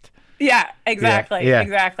almost. Yeah, exactly. Yeah.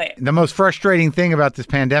 Exactly. The most frustrating thing about this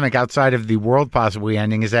pandemic, outside of the world possibly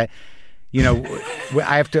ending, is that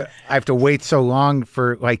I have to wait so long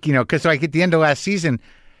for because at the end of last season,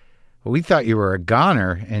 we thought you were a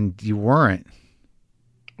goner and you weren't.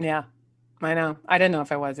 Yeah. I know. I didn't know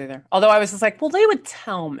if I was either. Although I was just like, well, they would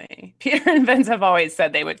tell me. Peter and Vince have always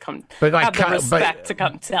said they would come, have the respect to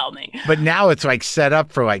come tell me. But now it's set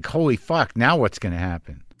up for holy fuck, now what's going to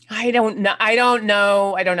happen? I don't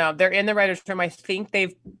know. They're in the writer's room. I think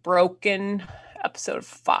they've broken episode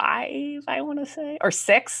 5, I want to say, or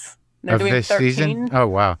 6. They're of doing this 13. Season? Oh,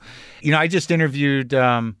 wow. I just interviewed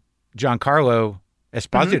Giancarlo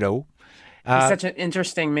Esposito. Mm-hmm. He's such an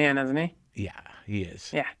interesting man, isn't he? Yeah. He is.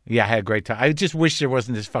 Yeah. Yeah, I had a great time. I just wish there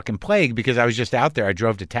wasn't this fucking plague because I was just out there. I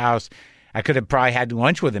drove to Taos. I could have probably had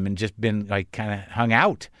lunch with him and just been kind of hung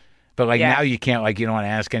out. But now you can't, you don't want to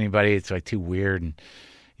ask anybody. It's too weird. And,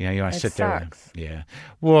 you want to sit sucks. there. Yeah.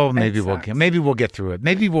 Well, maybe we'll get through it.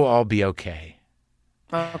 Maybe we'll all be okay.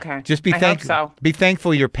 Okay. Just be thankful. So. Be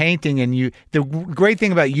thankful you're painting, and the great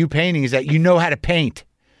thing about you painting is that you know how to paint.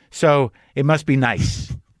 So it must be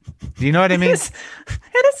nice. Do you know what I mean? It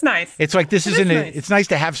is nice. It's it's nice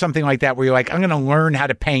to have something like that where you're I'm going to learn how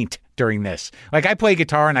to paint during this. I play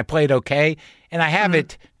guitar and I play it okay, and I have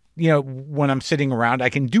it, when I'm sitting around, I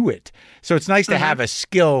can do it. So it's nice to have a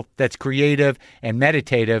skill that's creative and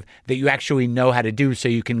meditative that you actually know how to do so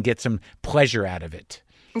you can get some pleasure out of it.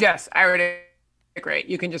 Yes, I would agree.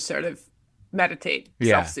 You can just sort of meditate,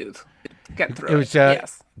 self-soothe, get through it. It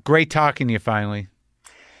was great talking to you finally.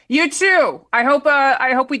 You too. I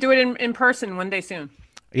hope we do it in person one day soon.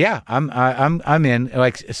 Yeah, I'm in.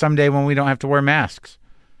 Like someday when we don't have to wear masks.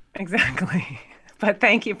 Exactly. But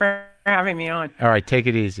thank you for having me on. All right, take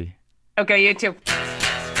it easy. Okay, you too.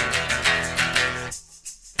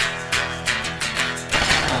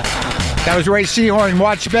 That was Ray Seahorn.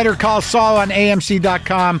 Watch Better Call Saul on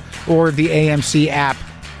AMC.com or the AMC app.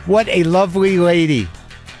 What a lovely lady.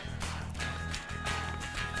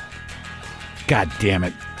 God damn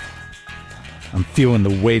it. I'm feeling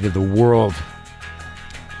the weight of the world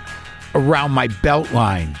around my belt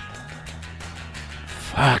line.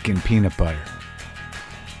 Fucking peanut butter.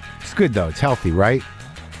 It's good though. It's healthy, right?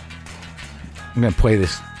 I'm going to play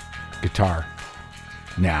this guitar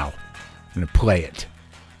now. I'm going to play it.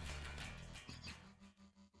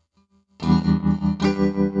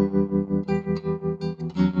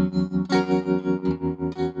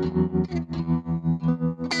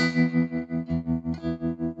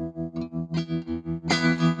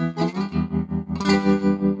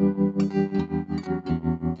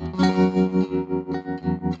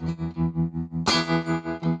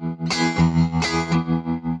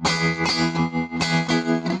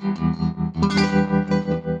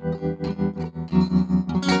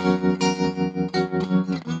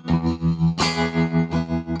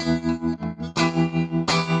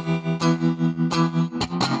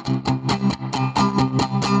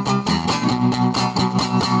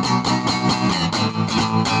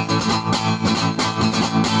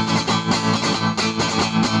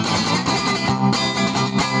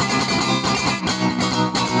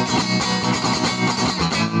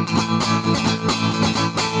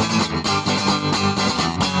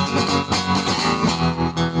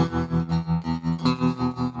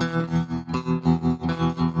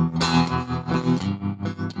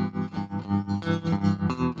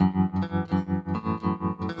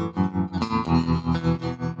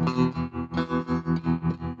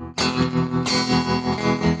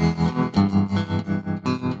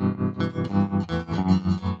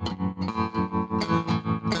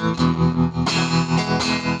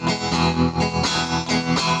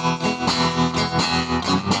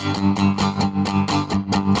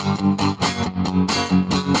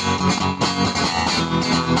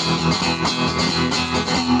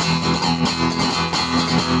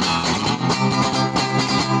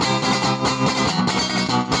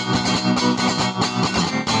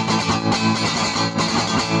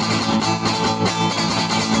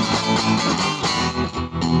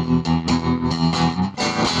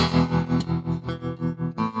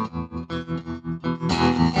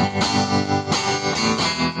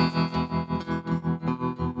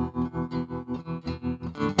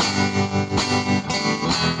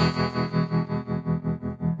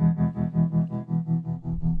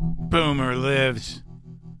 Boomer lives.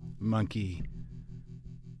 Monkey.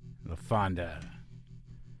 LaFonda.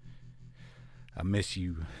 I miss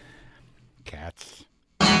you, cats.